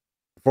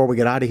 Before we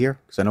get out of here,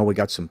 because I know we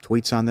got some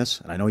tweets on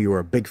this, and I know you were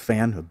a big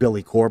fan of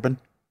Billy Corbin.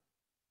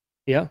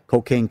 Yeah.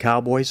 Cocaine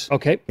Cowboys.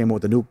 Okay. Came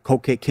with the new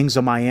Cocaine Kings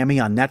of Miami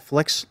on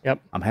Netflix. Yep.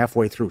 I'm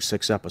halfway through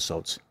 6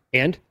 episodes.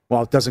 And?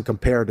 Well, it doesn't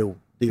compare to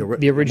the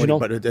original,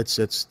 but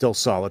it's still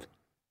solid.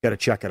 Got to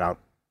check it out.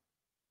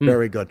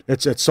 Very good.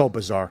 It's so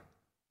bizarre.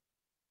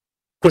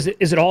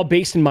 Is it all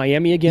based in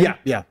Miami again?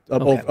 Yeah.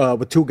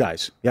 With 2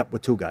 guys. Yep,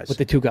 with 2 guys. With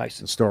the 2 guys.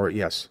 The story,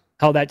 yes.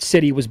 How that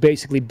city was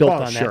basically built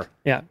on sure. that.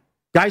 Yeah.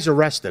 Guy's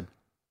arrested.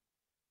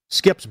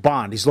 Skips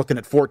bond. He's looking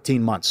at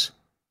 14 months.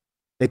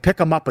 They pick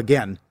him up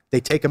again. They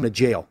take him to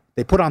jail.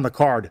 They put on the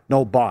card,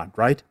 no bond,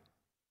 right?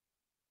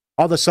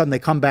 All of a sudden, they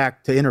come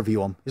back to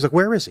interview him. He's like,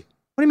 where is he?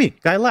 What do you mean?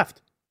 Guy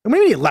left. What do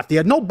you mean he left? He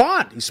had no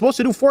bond. He's supposed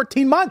to do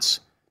 14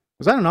 months.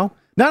 Because I don't know.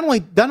 Not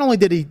only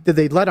did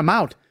they let him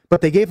out, but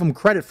they gave him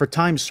credit for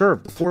time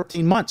served, the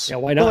 14 months. Yeah,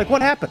 why not? They're like,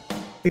 what happened?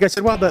 The guy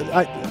said, well,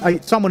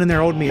 someone in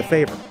there owed me a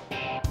favor.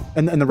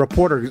 And the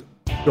reporter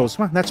goes,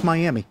 well, that's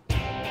Miami.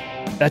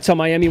 That's how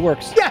Miami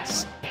works.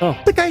 Yes. Oh,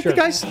 the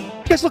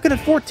guy's looking at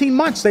 14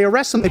 months. They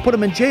arrest him. They put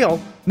him in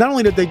jail. Not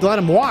only did they let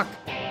him walk,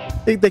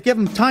 they give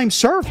him time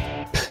served.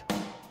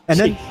 And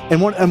then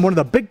one of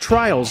the big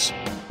trials,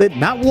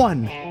 not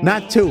 1,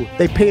 not 2,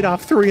 they paid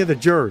off 3 of the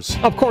jurors.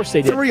 Of course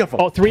they did. 3 of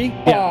them. Oh, 3?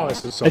 Yeah. Oh,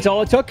 this is so That's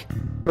all it took?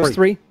 It was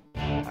 3?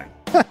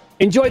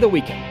 Enjoy the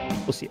weekend.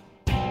 We'll see you.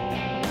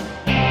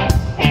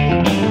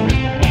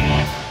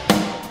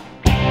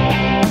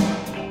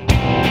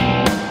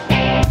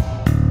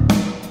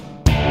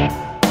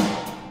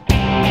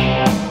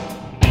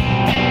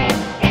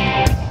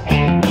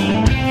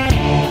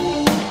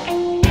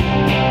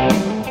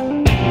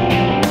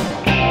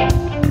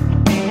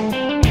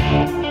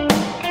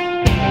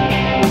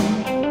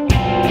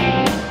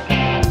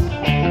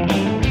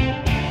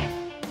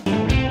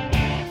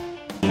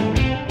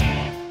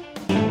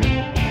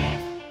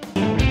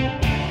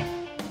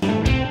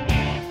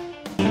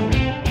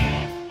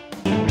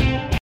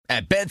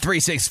 At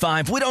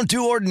Bet365, we don't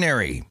do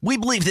ordinary. We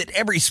believe that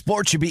every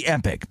sport should be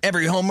epic.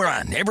 Every home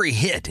run, every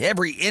hit,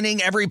 every inning,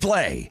 every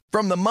play.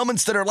 From the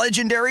moments that are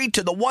legendary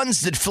to the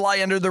ones that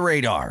fly under the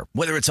radar.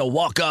 Whether it's a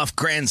walk-off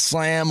grand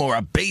slam or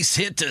a base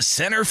hit to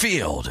center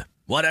field.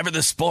 Whatever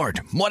the sport,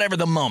 whatever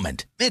the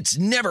moment. It's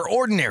never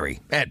ordinary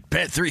at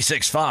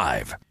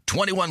Bet365.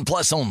 21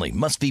 plus only.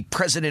 Must be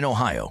present in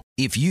Ohio.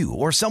 If you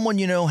or someone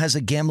you know has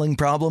a gambling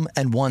problem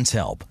and wants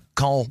help,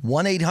 call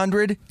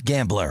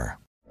 1-800-GAMBLER.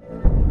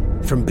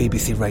 From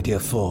BBC Radio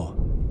 4,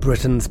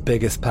 Britain's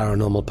biggest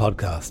paranormal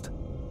podcast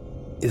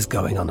is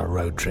going on a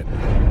road trip.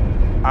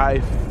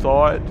 I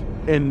thought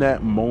in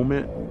that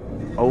moment,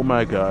 oh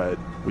my God,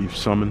 we've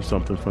summoned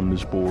something from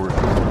this board.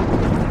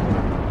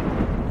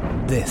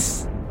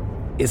 This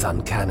is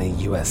Uncanny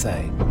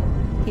USA.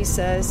 He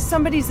says,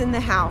 somebody's in the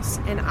house,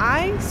 and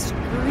I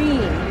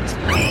screamed.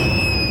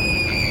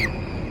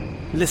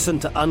 Listen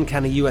to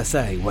Uncanny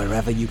USA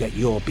wherever you get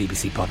your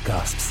BBC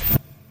podcasts,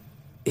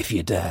 if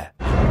you dare.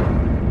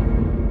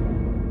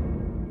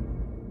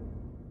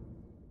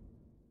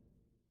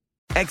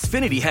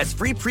 Xfinity has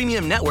free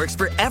premium networks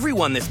for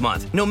everyone this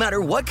month, no matter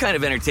what kind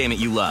of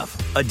entertainment you love.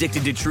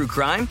 Addicted to true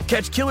crime?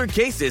 Catch killer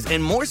cases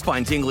and more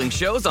spine-tingling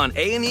shows on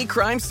A&E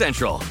Crime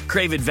Central.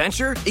 Crave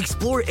adventure?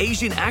 Explore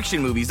Asian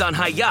action movies on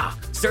Hi-YAH.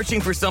 Searching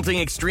for something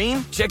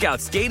extreme? Check out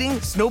skating,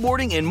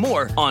 snowboarding, and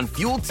more on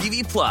Fuel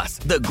TV Plus,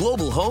 the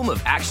global home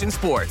of action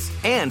sports.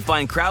 And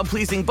find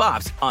crowd-pleasing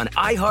bops on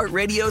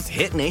iHeartRadio's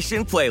Hit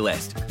Nation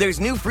playlist. There's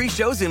new free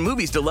shows and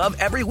movies to love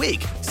every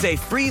week. Say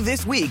free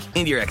this week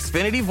in your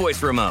Xfinity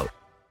voice remote.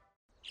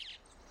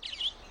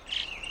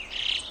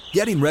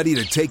 Getting ready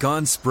to take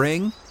on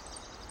spring?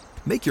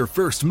 Make your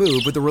first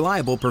move with the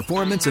reliable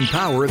performance and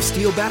power of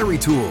Steel battery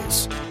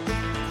tools.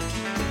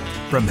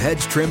 From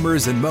hedge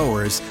trimmers and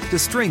mowers to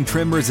string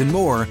trimmers and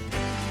more,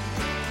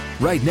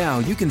 right now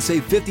you can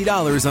save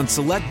 $50 on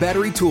select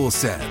battery tool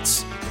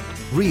sets.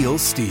 Real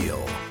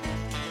Steel.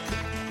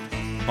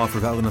 Offer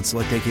valid on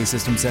select AK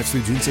system sets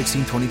through June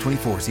 16,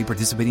 2024. See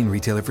participating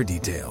retailer for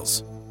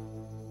details.